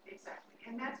assessment. Exactly,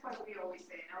 and that's why we always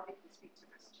say, and Elby can speak to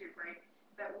this too, right?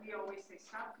 That we always say,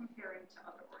 stop comparing to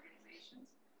other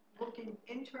organizations. Looking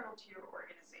internal to your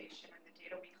organization and the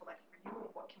data we collect for you,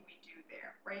 and what can we do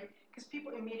there, right? Because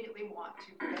people immediately want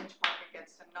to benchmark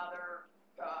against another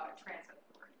transit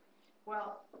authority.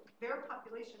 Well, their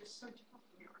population is so different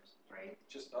from yours, right?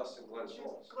 Just us and Glens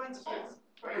Falls. Glens Falls,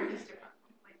 right, is different.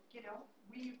 Like, you know,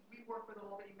 we work with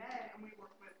Albany Med and we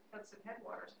work with Hudson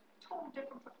Headwaters, total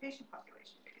different patient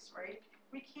population base, right?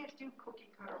 We can't do cookie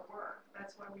cutter work.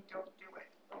 That's why we don't do it.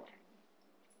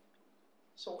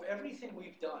 So everything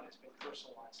we've done has been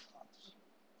personalized to us.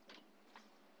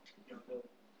 You know, the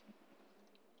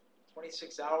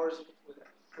 26 hours with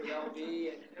LV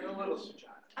and a little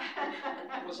Sujata.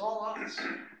 It was all us.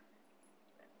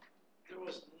 There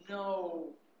was no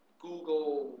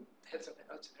Google Hudson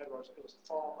Headwaters. It was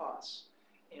all us.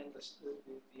 And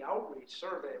the outreach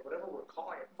survey, whatever we're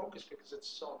calling it, focus, because it's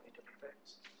so many different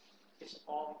things. It's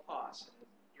all us. And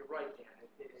you're right, Dan.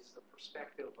 It is the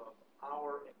perspective of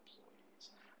our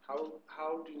employees.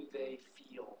 How do they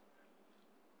feel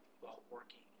about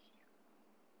working here?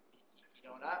 You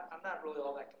know, and I'm not really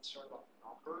all that concerned about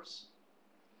numbers.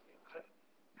 You know,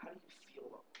 how do you feel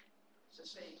about it? Is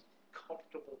this a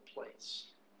comfortable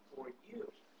place for you?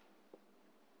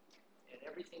 And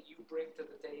everything you bring to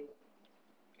the table.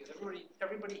 Because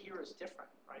everybody here is different,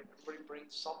 right? Everybody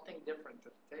brings something different to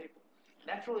the table. And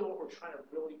that's really what we're trying to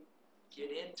really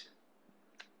get into.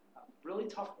 Really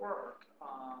tough work.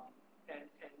 And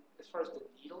as far as the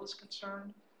needle is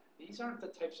concerned, these aren't the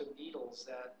types of needles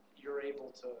that you're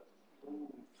able to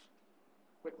move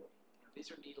quickly. You know,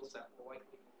 these are needles that will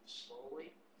likely move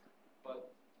slowly,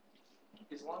 but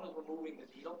as long as we're moving the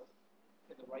needle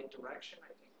in the right direction,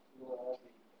 I think we'll all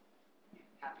be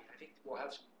happy. I think we'll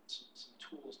have some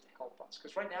tools to help us.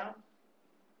 Because right now,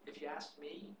 if you asked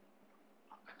me,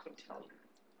 I couldn't tell you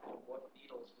what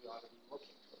needles we ought to be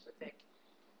looking towards. I think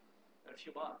in a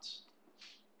few months,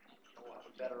 we'll have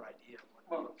a better idea.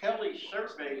 Well, Kelly's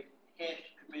survey has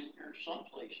to come in here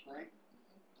someplace, right?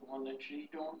 The one that she's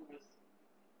doing with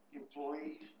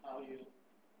employees,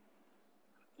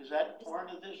 is that part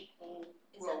of this whole?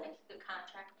 Is that the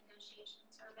contract negotiation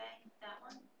survey, that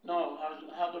one? No,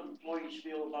 how do employees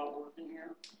feel about working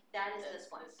here? That is this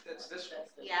one. That's this one.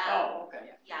 Yeah. Oh,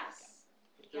 okay. Yes.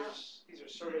 These are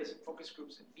surveys and focus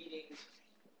groups and meetings.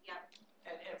 Yep.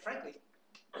 And frankly,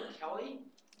 Kelly,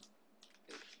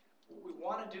 what we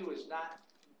want to do is not,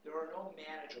 there are no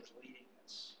managers leading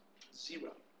this.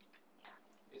 Zero.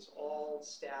 It's all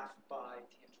staffed by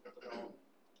tangible development.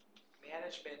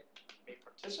 Management may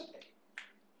participate,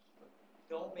 but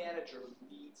no manager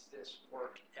leads this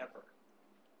work ever.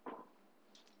 Am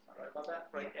I right about that?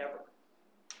 Right, ever.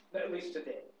 At least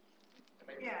today.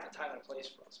 Maybe a time and a place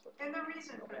for us. But and the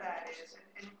reason for that is,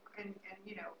 and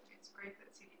you know, it's great that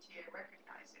CDTA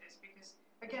recognized it, is because,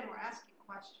 again, we're asking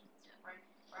questions, right?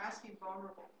 We're asking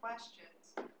vulnerable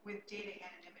questions with data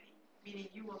anonymity, meaning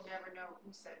you will never know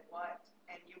who said what,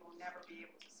 and you will never be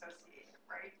able to associate it,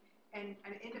 right? And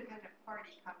an independent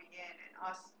party coming in and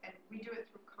us, and we do it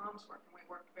through comms work, and we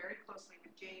work very closely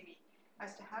with Jamie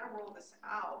as to how to roll this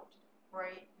out,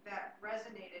 right, that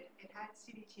resonated. It had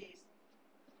CDTA's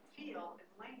feel and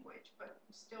language, but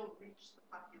still reach the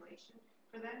population,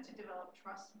 for them to develop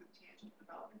trust with tangible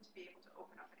development, to be able to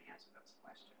open up and answer those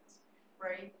questions,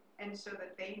 right? And so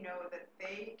that they know that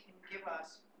they can give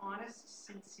us honest,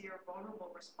 sincere,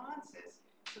 vulnerable responses,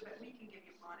 so that we can give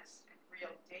you honest and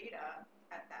real data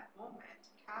at that moment,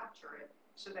 capture it,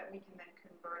 so that we can then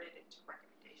convert it into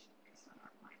recommendation based on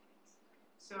our findings.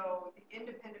 So the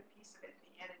independent piece of it,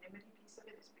 the anonymity piece of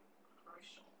it, has been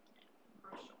crucial.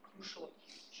 Crucial and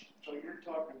huge. So you're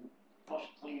talking bus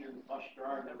cleaner, bus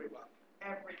driver, everybody.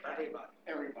 Everybody.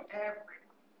 Everybody.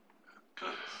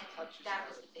 That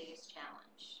was the biggest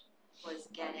challenge, was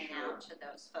getting out to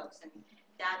those folks, and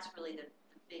that's really the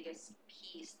biggest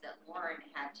piece that Lauren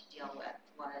had to deal with,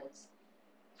 was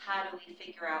how do we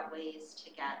figure out ways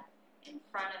to get in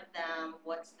front of them,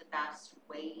 what's the best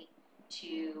way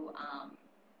to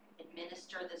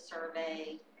administer the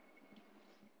survey.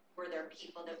 Were there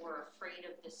people that were afraid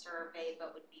of the survey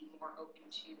but would be more open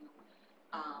to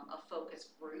a focus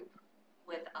group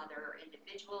with other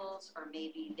individuals, or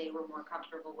maybe they were more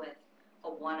comfortable with a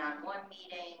one-on-one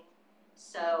meeting?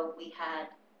 So we had,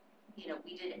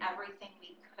 we did everything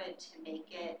we could to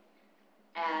make it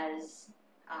as,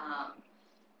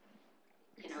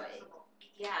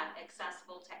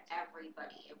 accessible to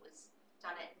everybody. It was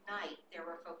done at night. There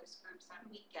were focus groups on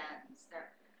weekends.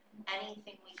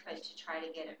 Anything we could to try to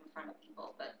get it in front of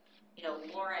people. But,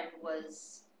 Lauren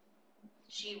was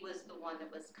the one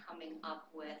that was coming up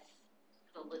with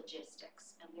the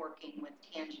logistics and working with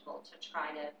Tangible to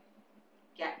try to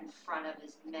get in front of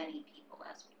as many people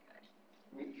as we could.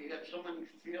 I mean, you got so many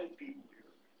field people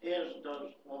here, as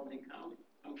does Albany County,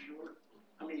 I'm sure.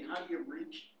 I mean, how do you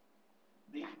reach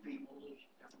these people is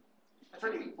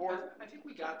pretty important. I think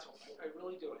we got to them. I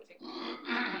really do. I think we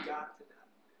got to them.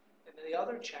 And then the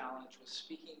other challenge was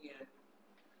speaking in,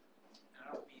 I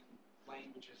don't mean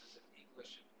languages as in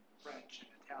English and French and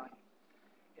Italian,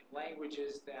 in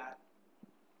languages that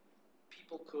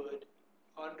people could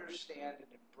understand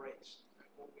and embrace.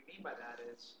 What we mean by that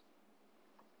is,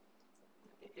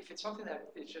 if it's something that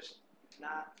is just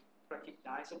not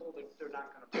recognizable, they're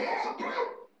not going to process it.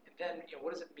 And then,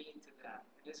 what does it mean to them?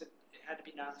 It had to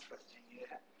be non-threatening.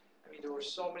 There were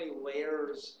so many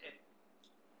layers, and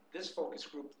this focus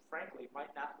group, frankly,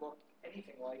 might not look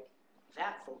anything like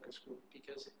that focus group,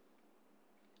 because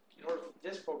in order for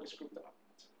this focus group to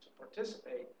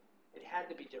participate, it had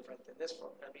to be different than this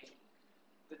focus.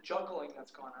 The juggling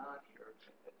that's gone on here at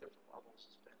different levels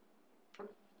has been,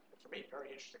 for me, very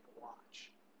interesting to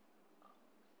watch.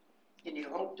 And you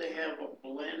hope to have a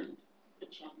blend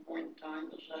at some point in time?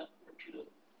 Is that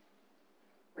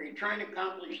what are you trying to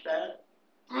accomplish that?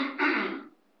 Clarify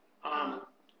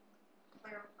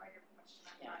your question,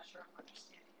 I'm not sure I'm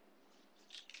understanding it.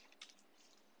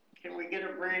 Can we get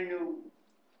a brand new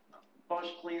bus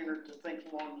cleaner to think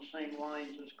along the same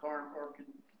lines as Carm, or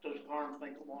does Carm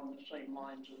think along the same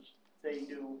lines as they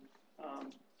do?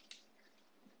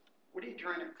 What are you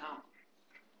trying to accomplish?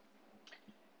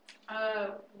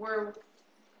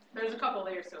 There's a couple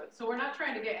layers to it. So we're not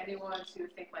trying to get anyone to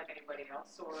think like anybody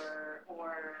else or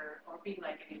be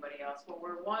like anybody else. What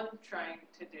we're trying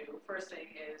to do, first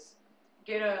thing, is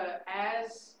get a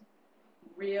as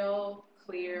real,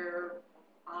 clear,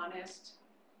 honest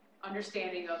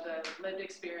understanding of the lived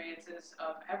experiences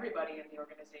of everybody in the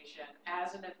organization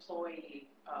as an employee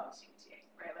of CDTA,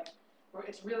 right?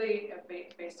 It's really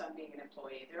based on being an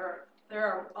employee. There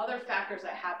are other factors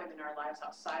that happen in our lives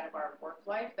outside of our work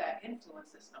life that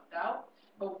influence this, no doubt.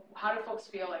 But how do folks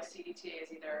feel like CDTA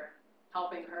is either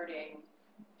helping, hurting,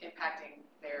 impacting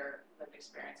their lived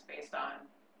experience based on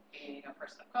being a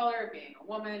person of color, being a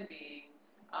woman, being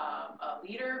a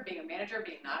leader, being a manager,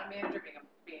 being not a manager,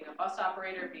 being a bus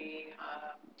operator, being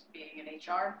in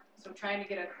HR. So trying to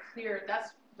get a clear,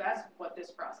 that's what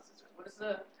this process is. What is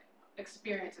the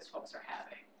experiences folks are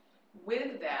having?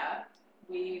 With that,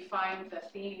 we find the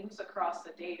themes across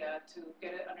the data to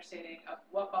get an understanding of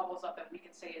what bubbles up that we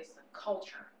can say is the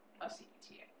culture of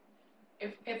CDTA.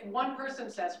 If one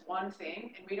person says one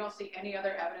thing and we don't see any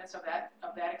other evidence of that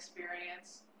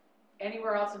experience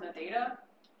anywhere else in the data,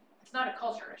 it's not a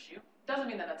culture issue. Doesn't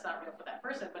mean that that's not real for that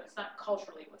person, but it's not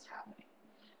culturally what's happening.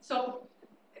 So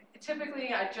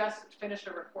typically, I just finished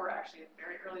a report actually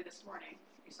very early this morning.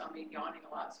 You saw me yawning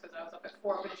a lot because I was up at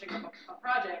 4 finishing up a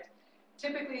project.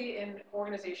 Typically in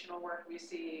organizational work, we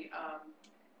see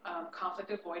conflict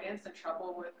avoidance and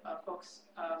trouble with folks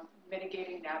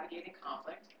mitigating, navigating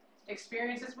conflict,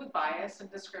 experiences with bias and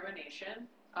discrimination,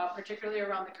 particularly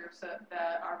around the groups that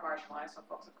are marginalized, so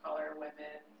folks of color,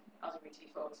 women, LGBT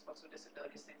folks, folks with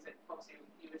disabilities, things that folks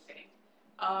you would think.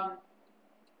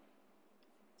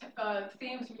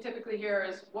 Themes we typically hear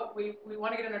is what we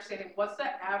want to get an understanding, what's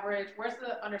the average, where's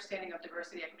the understanding of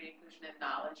diversity, equity, inclusion, and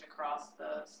knowledge across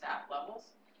the staff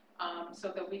levels, so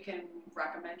that we can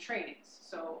recommend trainings.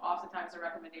 So oftentimes the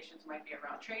recommendations might be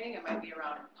around training, it might be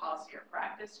around policy or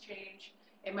practice change,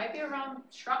 it might be around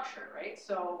structure, right?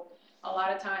 So a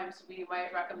lot of times we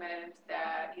might recommend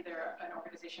that either an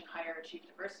organization hire a chief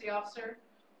diversity officer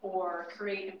or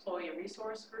create employee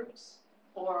resource groups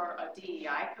or a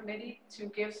DEI committee to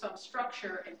give some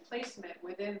structure and placement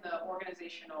within the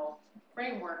organizational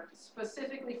framework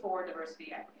specifically for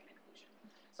diversity, equity, and inclusion.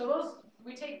 So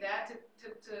we take that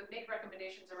to make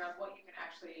recommendations around what you can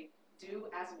actually do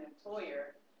as an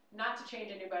employer, not to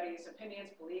change anybody's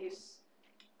opinions, beliefs,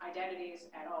 identities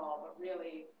at all, but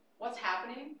really what's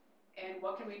happening and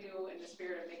what can we do in the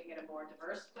spirit of making it a more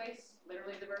diverse place,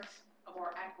 literally diverse, a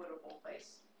more equitable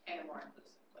place, and a more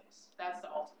inclusive place. That's the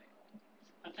ultimate goal.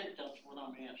 I think that's what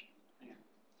I'm asking. Yeah.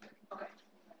 Okay.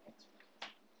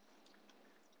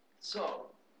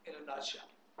 So, in a nutshell,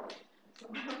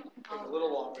 a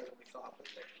little longer than we thought, but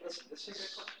listen, this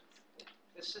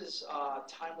is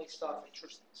timely stuff,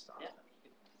 interesting stuff. Yeah. I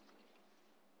mean,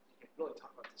 you can really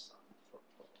talk about this stuff for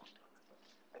a long time.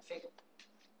 But I think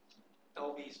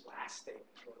LV's last statement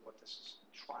is really what this is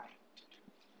trying to do.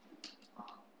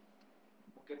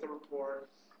 We'll get the report,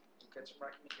 we'll get some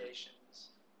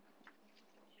recommendations.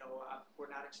 You know, we're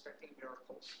not expecting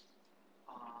miracles.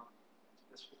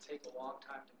 This will take a long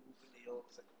time to move the needle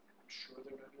because I'm sure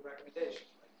there are going to be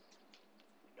recommendations. Right?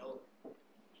 We know them.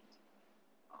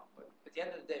 But at the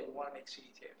end of the day, we want to make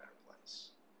CDTA a better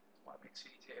place. We want to make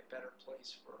CDTA a better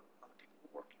place for other people who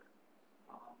work here.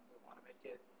 We want to make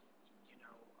it,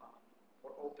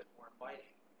 more open, more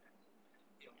inviting,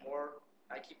 and, more.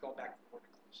 I keep going back to the word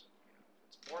inclusive.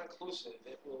 If it's more inclusive,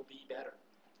 it will be better.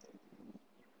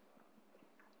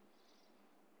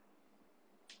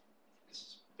 This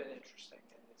has been interesting,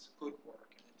 and it's good work,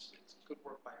 and it's good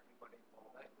work by everybody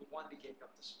involved. We wanted to get you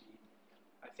up to speed.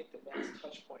 I think the next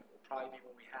touch point will probably be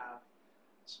when we have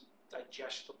some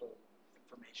digestible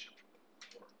information from the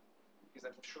report, because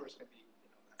I'm sure it's going to be,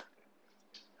 at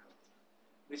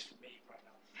least for me right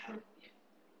now.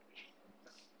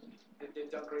 They've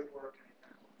done great work, and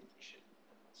I think we should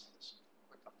listen to this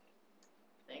quick update.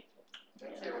 Thank you.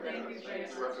 Thank Yeah. you. Thank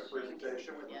you. Terrific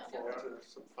presentation. We Yeah. look forward to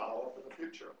some follow-up in the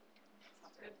future.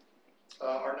 Sounds good.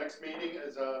 Our next meeting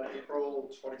is on April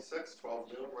 26th, 12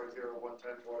 noon, right here at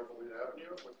 110 Waterville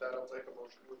Avenue. With that, I'll take a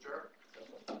motion to adjourn.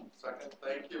 Second.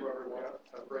 Thank you, everyone.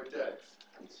 Have a great day.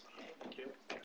 Thank you.